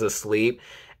everyone was asleep.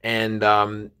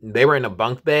 and they were in a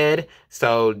bunk bed.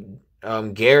 So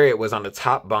Garrett was on the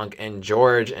top bunk, and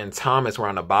George and Thomas were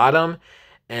on the bottom.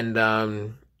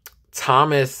 And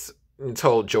Thomas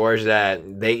told George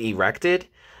that they erected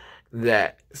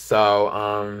that.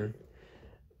 So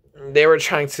they were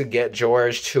trying to get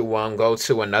George to go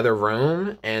to another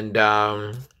room, and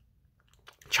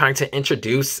trying to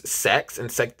introduce sex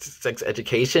and sex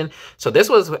education. So this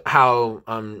was how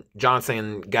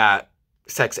Johnson got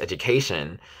sex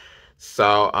education.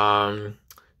 So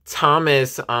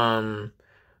Thomas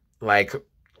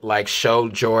like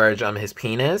showed George his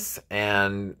penis,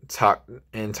 and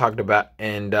talked about,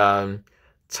 and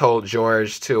told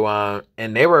George to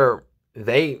and they had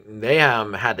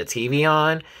the TV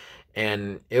on,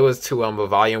 and it was to a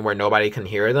volume where nobody can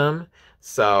hear them.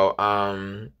 So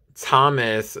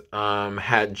Thomas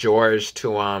had George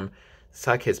to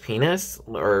suck his penis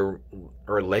or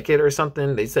lick it or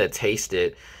something. They said taste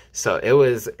it. So it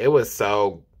was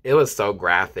so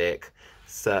graphic.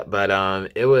 So, but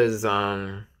it was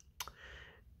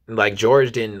like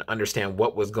George didn't understand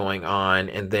what was going on,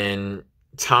 and then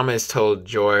Thomas told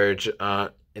George, and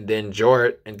then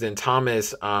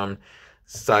Thomas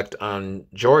sucked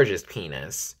George's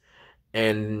penis,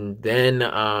 and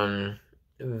then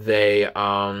they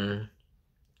and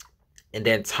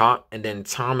then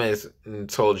Thomas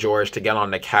told George to get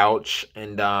on the couch,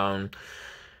 and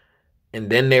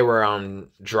then they were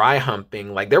dry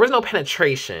humping. Like, there was no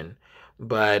penetration,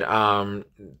 but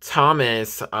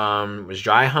Thomas was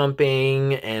dry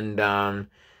humping, and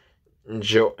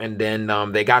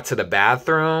then they got to the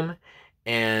bathroom,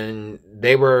 and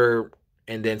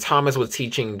then Thomas was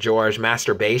teaching George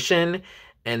masturbation,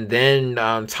 and then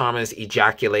Thomas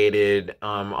ejaculated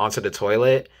onto the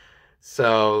toilet.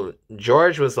 So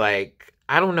George was like,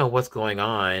 I don't know what's going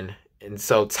on. And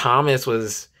so Thomas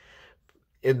was...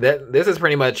 this is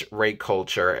pretty much rape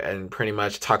culture, and pretty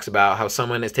much talks about how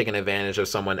someone is taking advantage of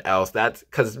someone else. That's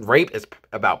because rape is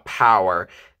about power,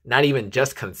 not even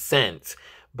just consent,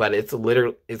 but it's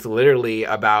literally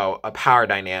about a power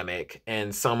dynamic,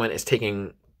 and someone is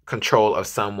taking control of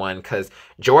someone. Because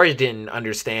George didn't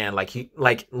understand,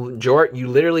 George, you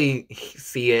literally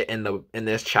see it in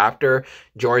this chapter.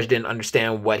 George didn't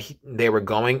understand what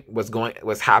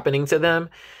was happening to them,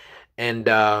 and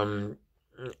then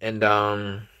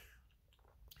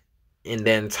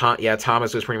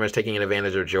Thomas was pretty much taking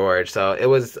advantage of George. So it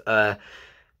was a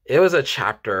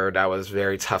chapter that was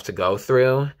very tough to go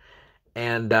through,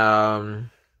 and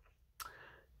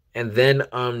then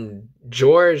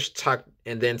George talked,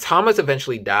 and then Thomas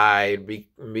eventually died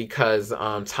because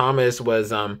Thomas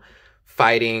was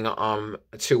fighting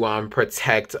to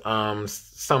protect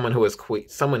someone who was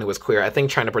queer. I think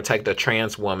trying to protect a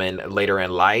trans woman later in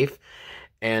life.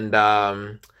 And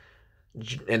then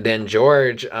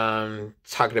George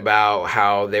talked about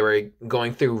how they were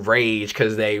going through rage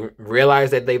because they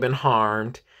realized that they've been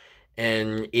harmed,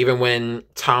 and even when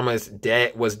Thomas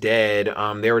was dead,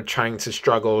 they were trying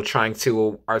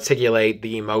to articulate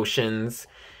the emotions,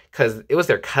 because it was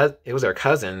their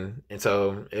cousin, and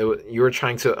so you were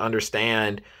trying to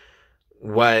understand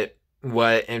what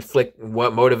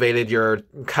motivated your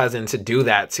cousin to do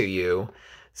that to you.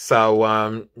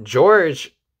 So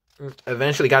George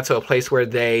eventually got to a place where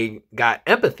they got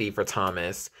empathy for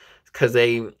Thomas, because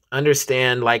they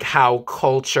understand how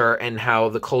culture, and how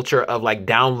the culture of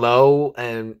down low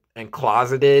and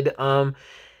closeted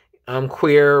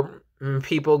queer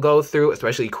people go through,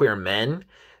 especially queer men,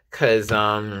 because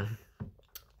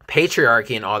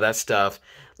patriarchy and all that stuff,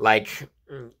 like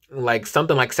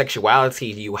something like sexuality,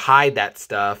 you hide that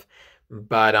stuff,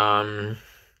 but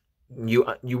you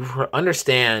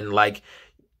understand, like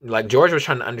George was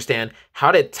trying to understand,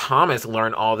 how did Thomas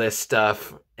learn all this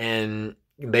stuff? And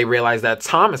they realized that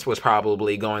Thomas was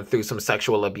probably going through some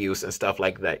sexual abuse and stuff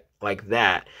like that,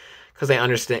 because they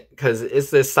understand, because it's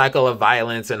this cycle of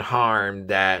violence and harm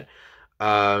that's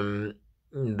probably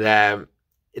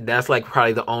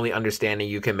the only understanding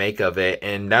you can make of it,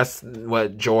 and that's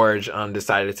what George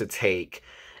decided to take.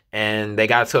 And they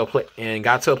got to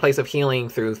a place of healing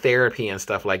through therapy and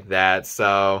stuff like that.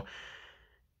 So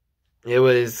it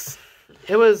was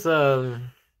a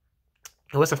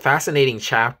fascinating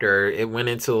chapter. It went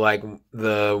into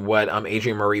what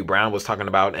Adrienne Marie Brown was talking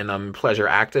about in pleasure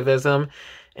activism,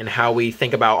 and how we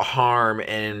think about harm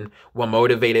and what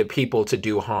motivated people to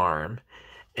do harm,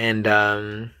 and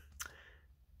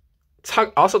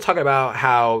talking about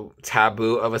how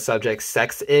taboo of a subject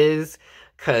sex is,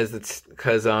 because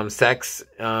sex,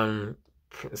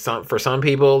 for some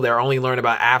people, they're only learn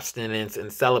about abstinence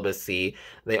and celibacy.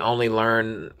 They only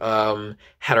learn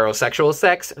heterosexual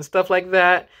sex and stuff like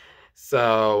that.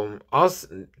 So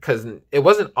also, because it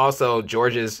wasn't also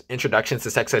George's introduction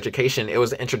to sex education, it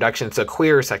was an introduction to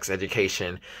queer sex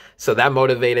education. So that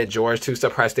motivated George to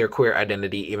suppress their queer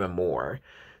identity even more.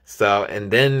 So,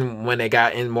 and then when they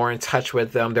got more in touch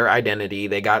with their identity,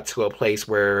 they got to a place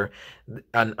where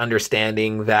an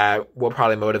understanding that will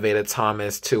probably motivated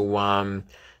Thomas to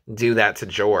do that to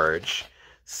George.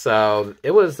 So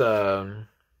it was a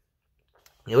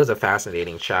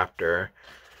fascinating chapter.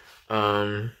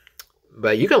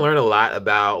 But you can learn a lot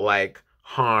about like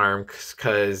harm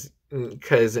because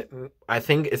I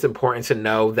think it's important to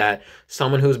know that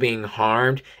someone who's being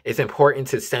harmed, it's important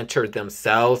to center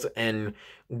themselves and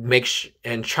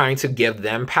and trying to give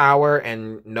them power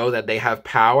and know that they have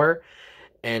power,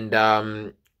 and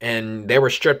they were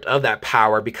stripped of that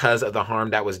power because of the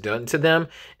harm that was done to them.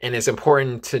 And it's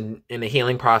important to, in the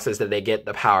healing process, that they get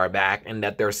the power back and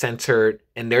that they're centered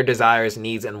and their desires,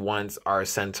 needs, and wants are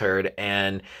centered.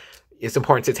 And it's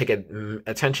important to take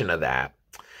attention to that.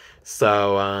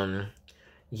 So,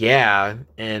 yeah.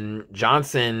 And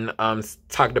Johnson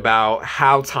talked about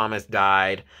how Thomas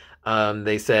died.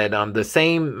 They said, the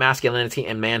same masculinity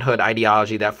and manhood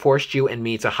ideology that forced you and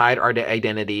me to hide our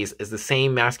identities is the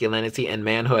same masculinity and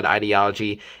manhood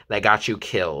ideology that got you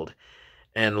killed.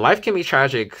 And life can be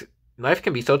tragic. Life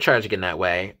can be so tragic in that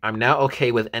way. I'm now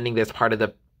okay with ending this part of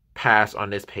the past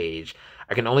on this page.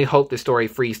 I can only hope the story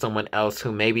frees someone else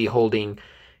who may be holding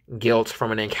guilt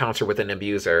from an encounter with an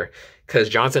abuser, because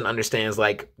Johnson understands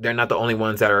like they're not the only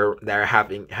ones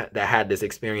that had this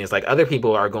experience. Like other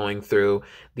people are going through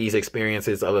these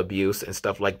experiences of abuse and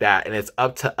stuff like that, and it's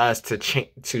up to us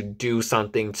to do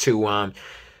something to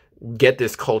get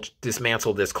this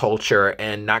dismantle this culture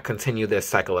and not continue this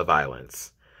cycle of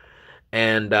violence.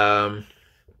 And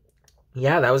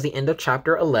yeah, that was the end of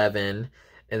chapter 11.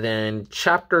 And then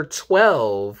chapter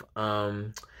 12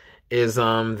 is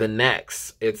the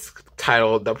next. It's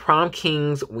titled The Prom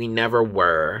Kings We Never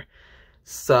Were.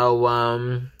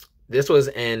 So this was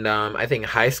in I think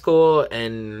high school,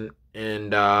 and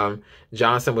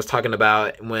Johnson was talking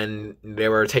about when they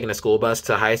were taking a school bus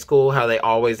to high school, how they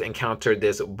always encountered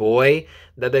this boy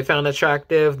that they found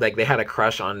attractive. Like they had a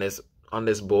crush on this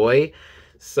boy.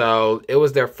 So it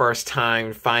was their first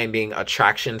time finding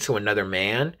attraction to another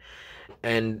man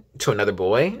and to another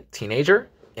boy, teenager,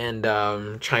 and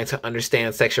trying to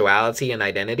understand sexuality and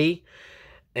identity.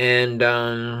 And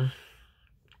then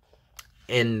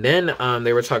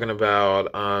they were talking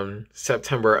about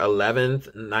September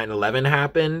 11th, 9/11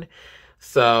 happened.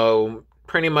 So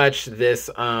pretty much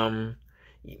this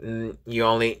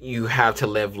you have to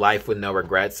live life with no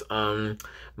regrets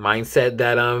mindset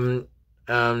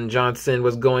that Johnson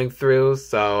was going through.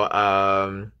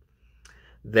 So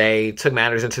they took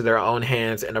matters into their own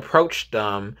hands and approached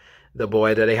the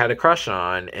boy that they had a crush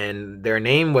on, and their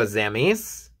name was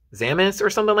Zamis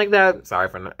or something like that. Sorry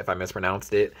if I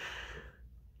mispronounced it.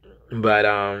 But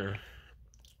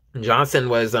Johnson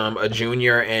was a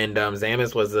junior and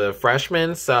Zamis was a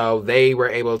freshman, so they were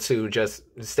able to just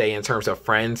stay in terms of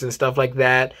friends and stuff like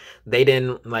that. They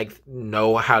didn't like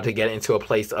know how to get into a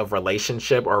place of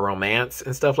relationship or romance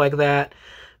and stuff like that.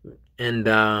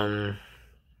 And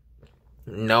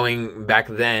knowing back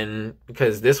then,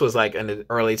 because this was like in the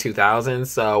early 2000s,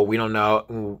 so we don't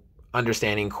know,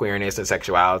 understanding queerness and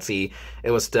sexuality, it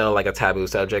was still like a taboo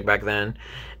subject back then.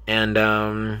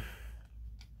 And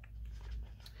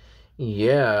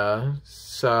yeah,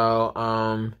 so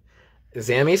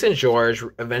Zamis and George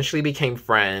eventually became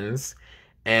friends,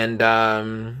 and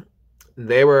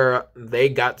they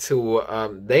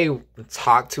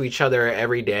talked to each other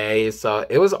every day. So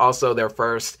it was also their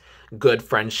first good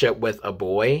friendship with a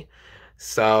boy.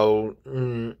 So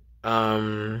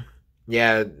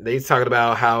yeah, they talked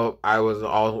about how I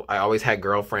always had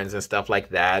girlfriends and stuff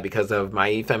like that because of my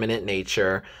effeminate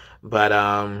nature, but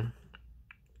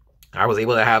I was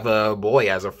able to have a boy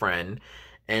as a friend.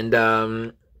 And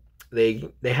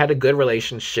they had a good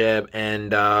relationship,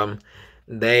 and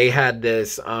they had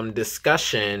this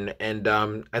discussion, and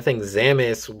I think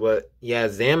Zamis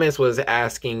was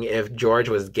asking if George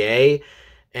was gay,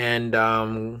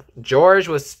 and George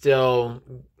was still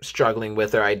struggling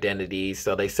with their identity,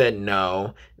 so they said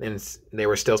no, and they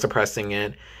were still suppressing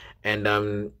it.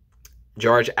 And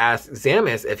George asked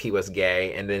Zamis if he was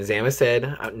gay, and then Zamis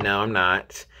said, no, I'm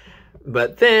not.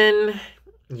 But then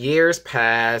years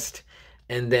passed,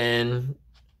 and then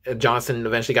Johnson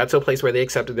eventually got to a place where they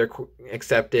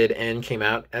accepted and came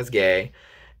out as gay.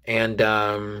 And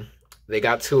they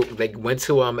went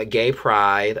to a gay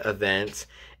pride event,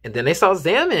 and then they saw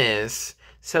Zamis.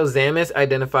 So Zamis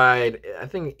identified, I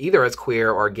think, either as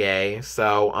queer or gay.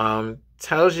 So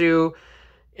tells you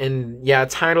And yeah,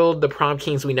 titled The Prom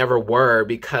Kings We Never Were,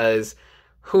 because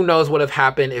who knows what would have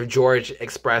happened if George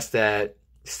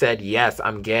said, yes,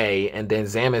 I'm gay, and then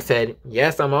Zamis said,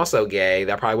 yes, I'm also gay.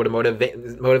 That probably would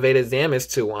have motivated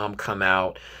Zamis to come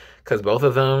out, because both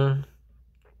of them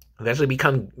eventually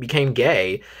became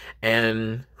gay.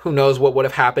 And who knows what would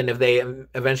have happened if they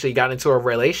eventually got into a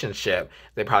relationship.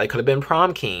 They probably could have been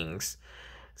prom kings.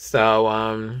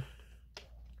 So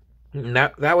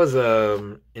that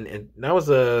was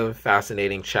a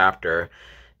fascinating chapter.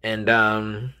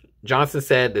 And Johnson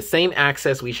said, the same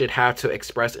access we should have to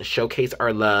express and showcase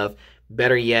our love,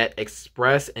 better yet,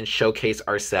 express and showcase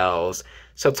ourselves.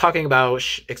 So talking about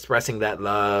expressing that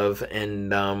love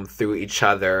and through each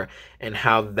other, and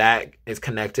how that is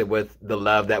connected with the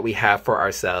love that we have for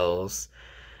ourselves.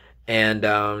 And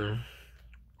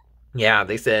yeah,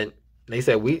 they said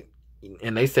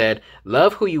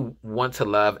love who you want to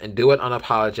love and do it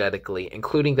unapologetically,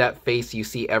 including that face you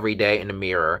see every day in the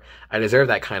mirror. I deserve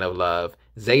that kind of love.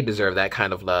 They deserve that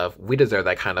kind of love. We deserve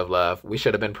that kind of love. We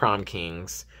should have been prom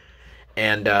kings.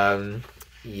 And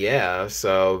yeah,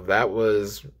 so that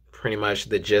was pretty much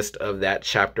the gist of that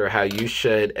chapter, how you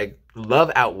should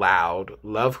love out loud,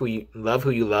 love who you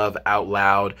love out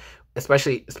loud,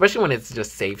 especially when it's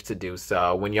just safe to do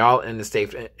so. When y'all in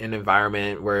an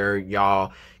environment where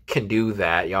y'all can do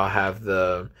that, y'all have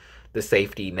the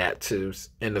safety net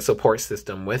and the support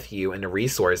system with you and the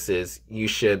resources, you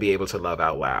should be able to love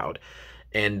out loud.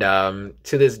 And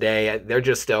to this day, they're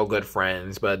just still good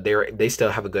friends, but they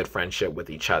still have a good friendship with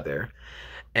each other.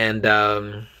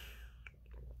 And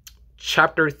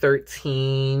chapter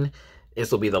 13,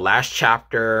 this will be the last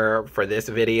chapter for this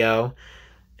video,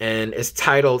 and it's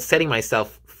titled Setting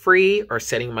Myself Free or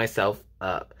Setting Myself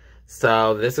Up.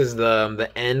 So this is the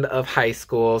end of high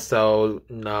school. So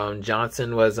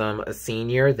Johnson was a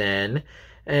senior then,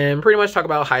 and pretty much talk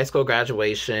about high school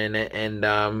graduation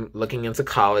and looking into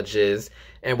colleges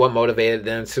and what motivated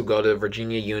them to go to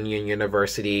Virginia Union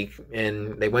University.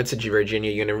 And they went to Virginia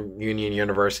Union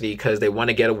University because they want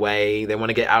to get away, they want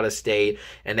to get out of state,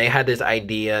 and they had this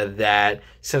idea that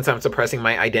since I'm suppressing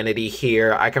my identity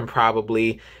here, I can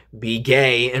probably be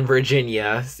gay in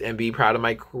Virginia and be proud of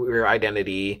my queer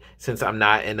identity since I'm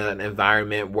not in an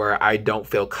environment where I don't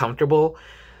feel comfortable.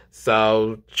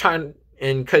 So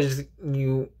when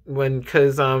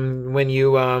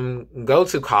you go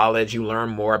to college, you learn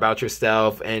more about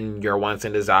yourself and your wants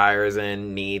and desires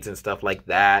and needs and stuff like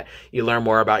that. You learn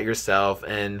more about yourself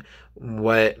and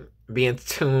be in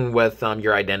tune with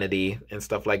your identity and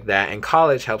stuff like that. And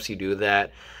college helps you do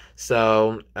that.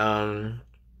 So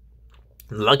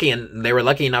they were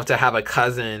lucky enough to have a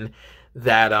cousin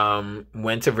that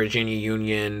went to Virginia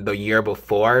Union the year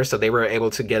before, so they were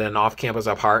able to get an off-campus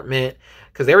apartment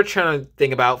because they were trying to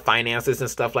think about finances and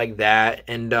stuff like that.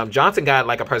 And Johnson got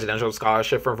like a presidential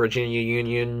scholarship from Virginia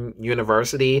Union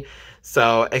University,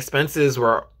 so expenses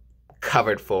were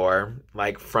covered for,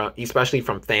 like especially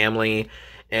from family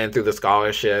and through the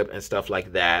scholarship and stuff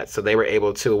like that. So they were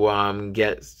able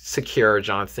to secure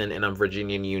Johnson in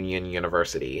Virginia Union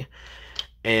University.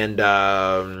 And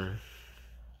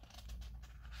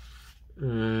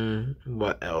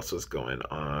what else was going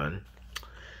on?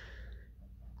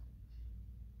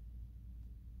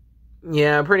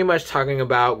 Yeah, pretty much talking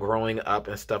about growing up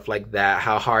and stuff like that,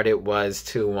 how hard it was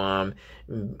to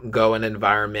go in an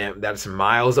environment that's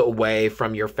miles away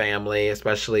from your family,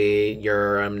 especially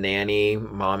your nanny,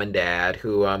 mom and dad,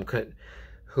 you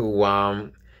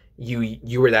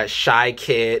were that shy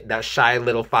kid, that shy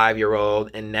little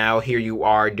 5-year-old, and now here you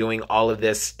are doing all of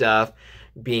this stuff,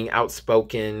 being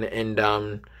outspoken and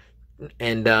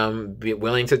be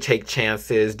willing to take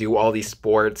chances, do all these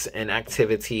sports and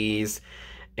activities,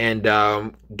 and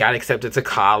got accepted to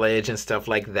college and stuff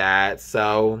like that.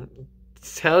 So it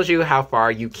tells you how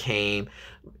far you came.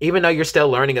 Even though you're still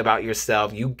learning about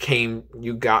yourself, you came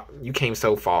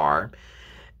so far.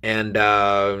 And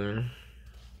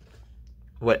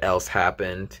what else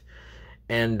happened?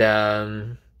 And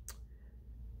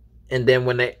then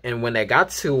when they got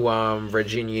to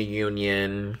Virginia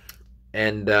Union,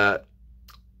 and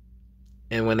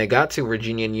when they got to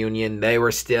Virginia Union, they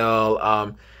were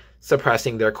still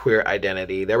suppressing their queer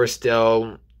identity. They were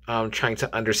still trying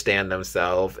to understand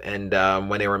themselves, and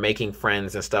when they were making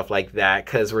friends and stuff like that,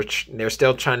 because they're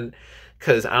still trying.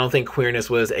 Because I don't think queerness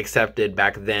was accepted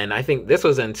back then. I think this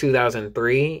was in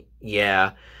 2003.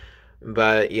 Yeah.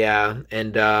 But yeah,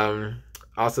 and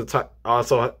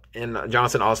and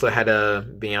Johnson also had a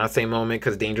Beyonce moment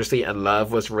because Dangerously in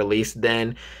Love was released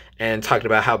then, and talked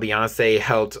about how Beyonce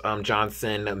helped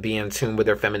Johnson be in tune with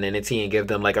their femininity and give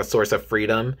them like a source of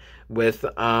freedom with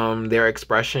their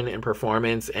expression and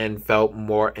performance, and felt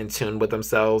more in tune with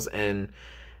themselves. And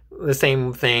the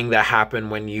same thing that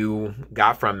happened when you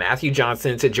got from Matthew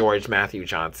Johnson to George Matthew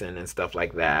Johnson and stuff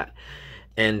like that,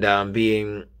 and have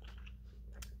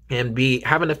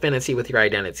an affinity with your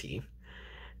identity.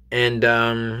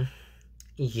 And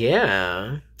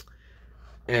yeah,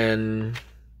 and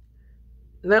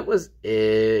that was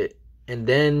it. And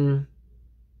then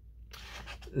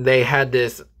they had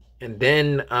this, and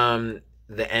then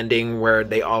the ending where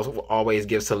they also always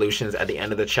give solutions at the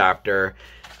end of the chapter.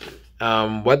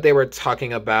 What they were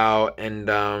talking about,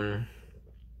 and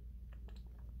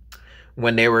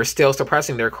when they were still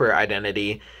suppressing their queer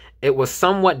identity, it was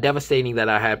somewhat devastating that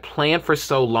I had planned for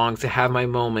so long to have my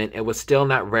moment and was still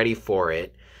not ready for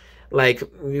it. Like,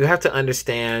 you have to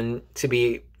understand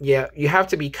you have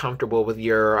to be comfortable with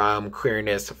your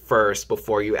queerness first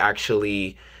before you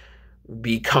actually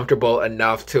be comfortable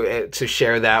enough to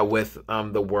share that with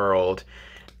the world,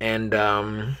 and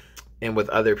with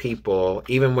other people,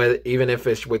 even if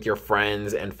it's with your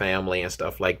friends and family and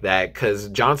stuff like that. Because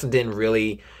Johnson didn't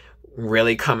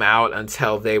really come out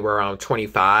until they were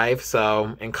 25.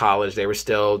 So in college, they were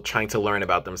still trying to learn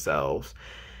about themselves.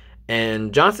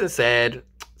 And Johnson said,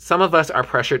 "Some of us are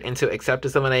pressured into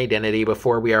acceptance of an identity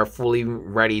before we are fully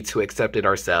ready to accept it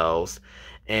ourselves."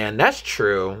 And that's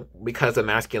true because of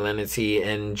masculinity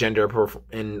and gender,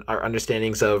 and our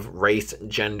understandings of race,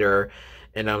 gender,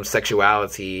 and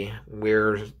sexuality.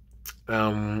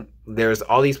 There's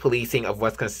all these policing of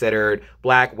what's considered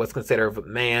black, what's considered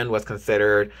man, what's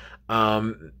considered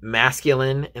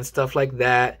masculine and stuff like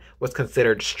that, what's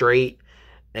considered straight,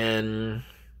 and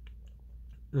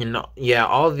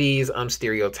all these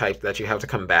stereotypes that you have to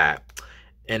combat,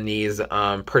 and these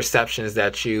perceptions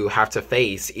that you have to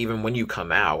face even when you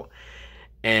come out,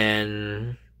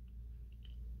 and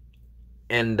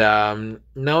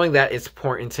knowing that it's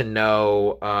important to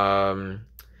know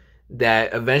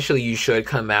that eventually you should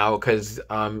come out, because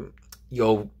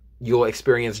you'll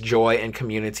experience joy and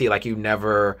community like you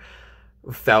never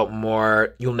felt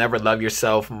more. You'll never love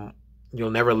yourself.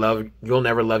 You'll never love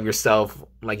yourself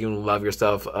like you love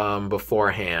yourself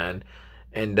beforehand.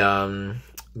 And and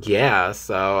it's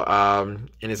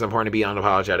important to be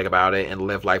unapologetic about it and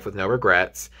live life with no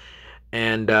regrets.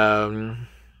 And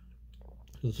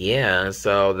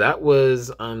so that was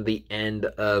the end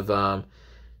of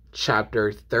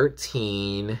chapter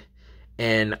 13.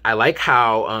 And I like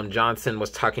how Johnson was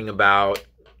talking about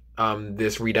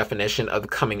this redefinition of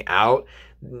coming out.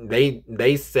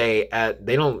 They say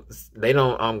they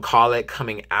don't call it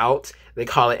coming out. They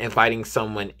call it inviting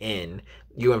someone in.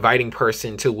 You inviting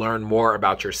person to learn more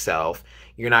about yourself.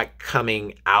 You're not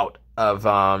coming out of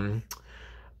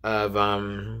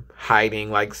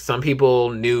hiding. Like, some people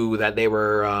knew that they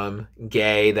were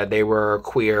gay, that they were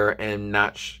queer, and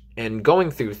and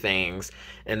going through things,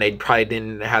 and they probably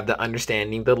didn't have the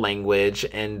understanding, the language,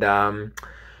 and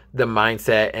the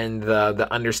mindset, and the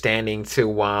understanding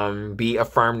to be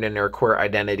affirmed in their queer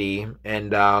identity.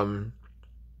 And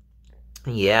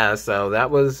so that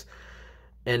was,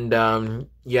 and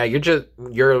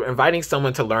you're inviting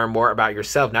someone to learn more about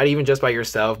yourself, not even just by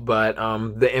yourself, but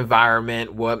the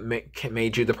environment, what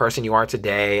made you the person you are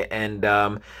today, and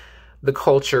the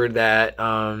culture that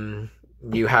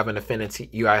you have an affinity,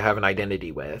 you have an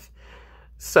identity with.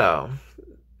 So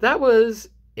that was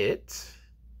it.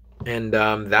 And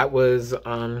that was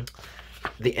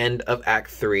the end of Act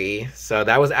 3. So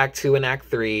that was Act 2 and Act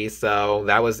 3. So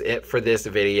that was it for this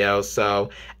video.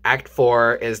 So Act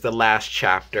 4 is the last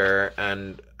chapter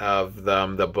of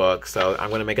the book. So I'm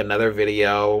going to make another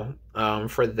video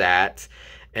for that.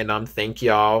 And thank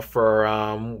y'all for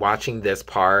watching this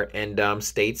part. And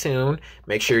stay tuned.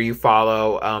 Make sure you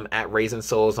follow at Raisin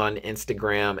Souls on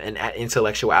Instagram, and at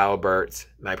Intellectual Albert,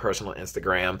 my personal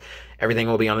Instagram. Everything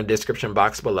will be on the description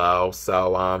box below.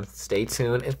 So stay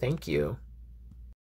tuned, and thank you.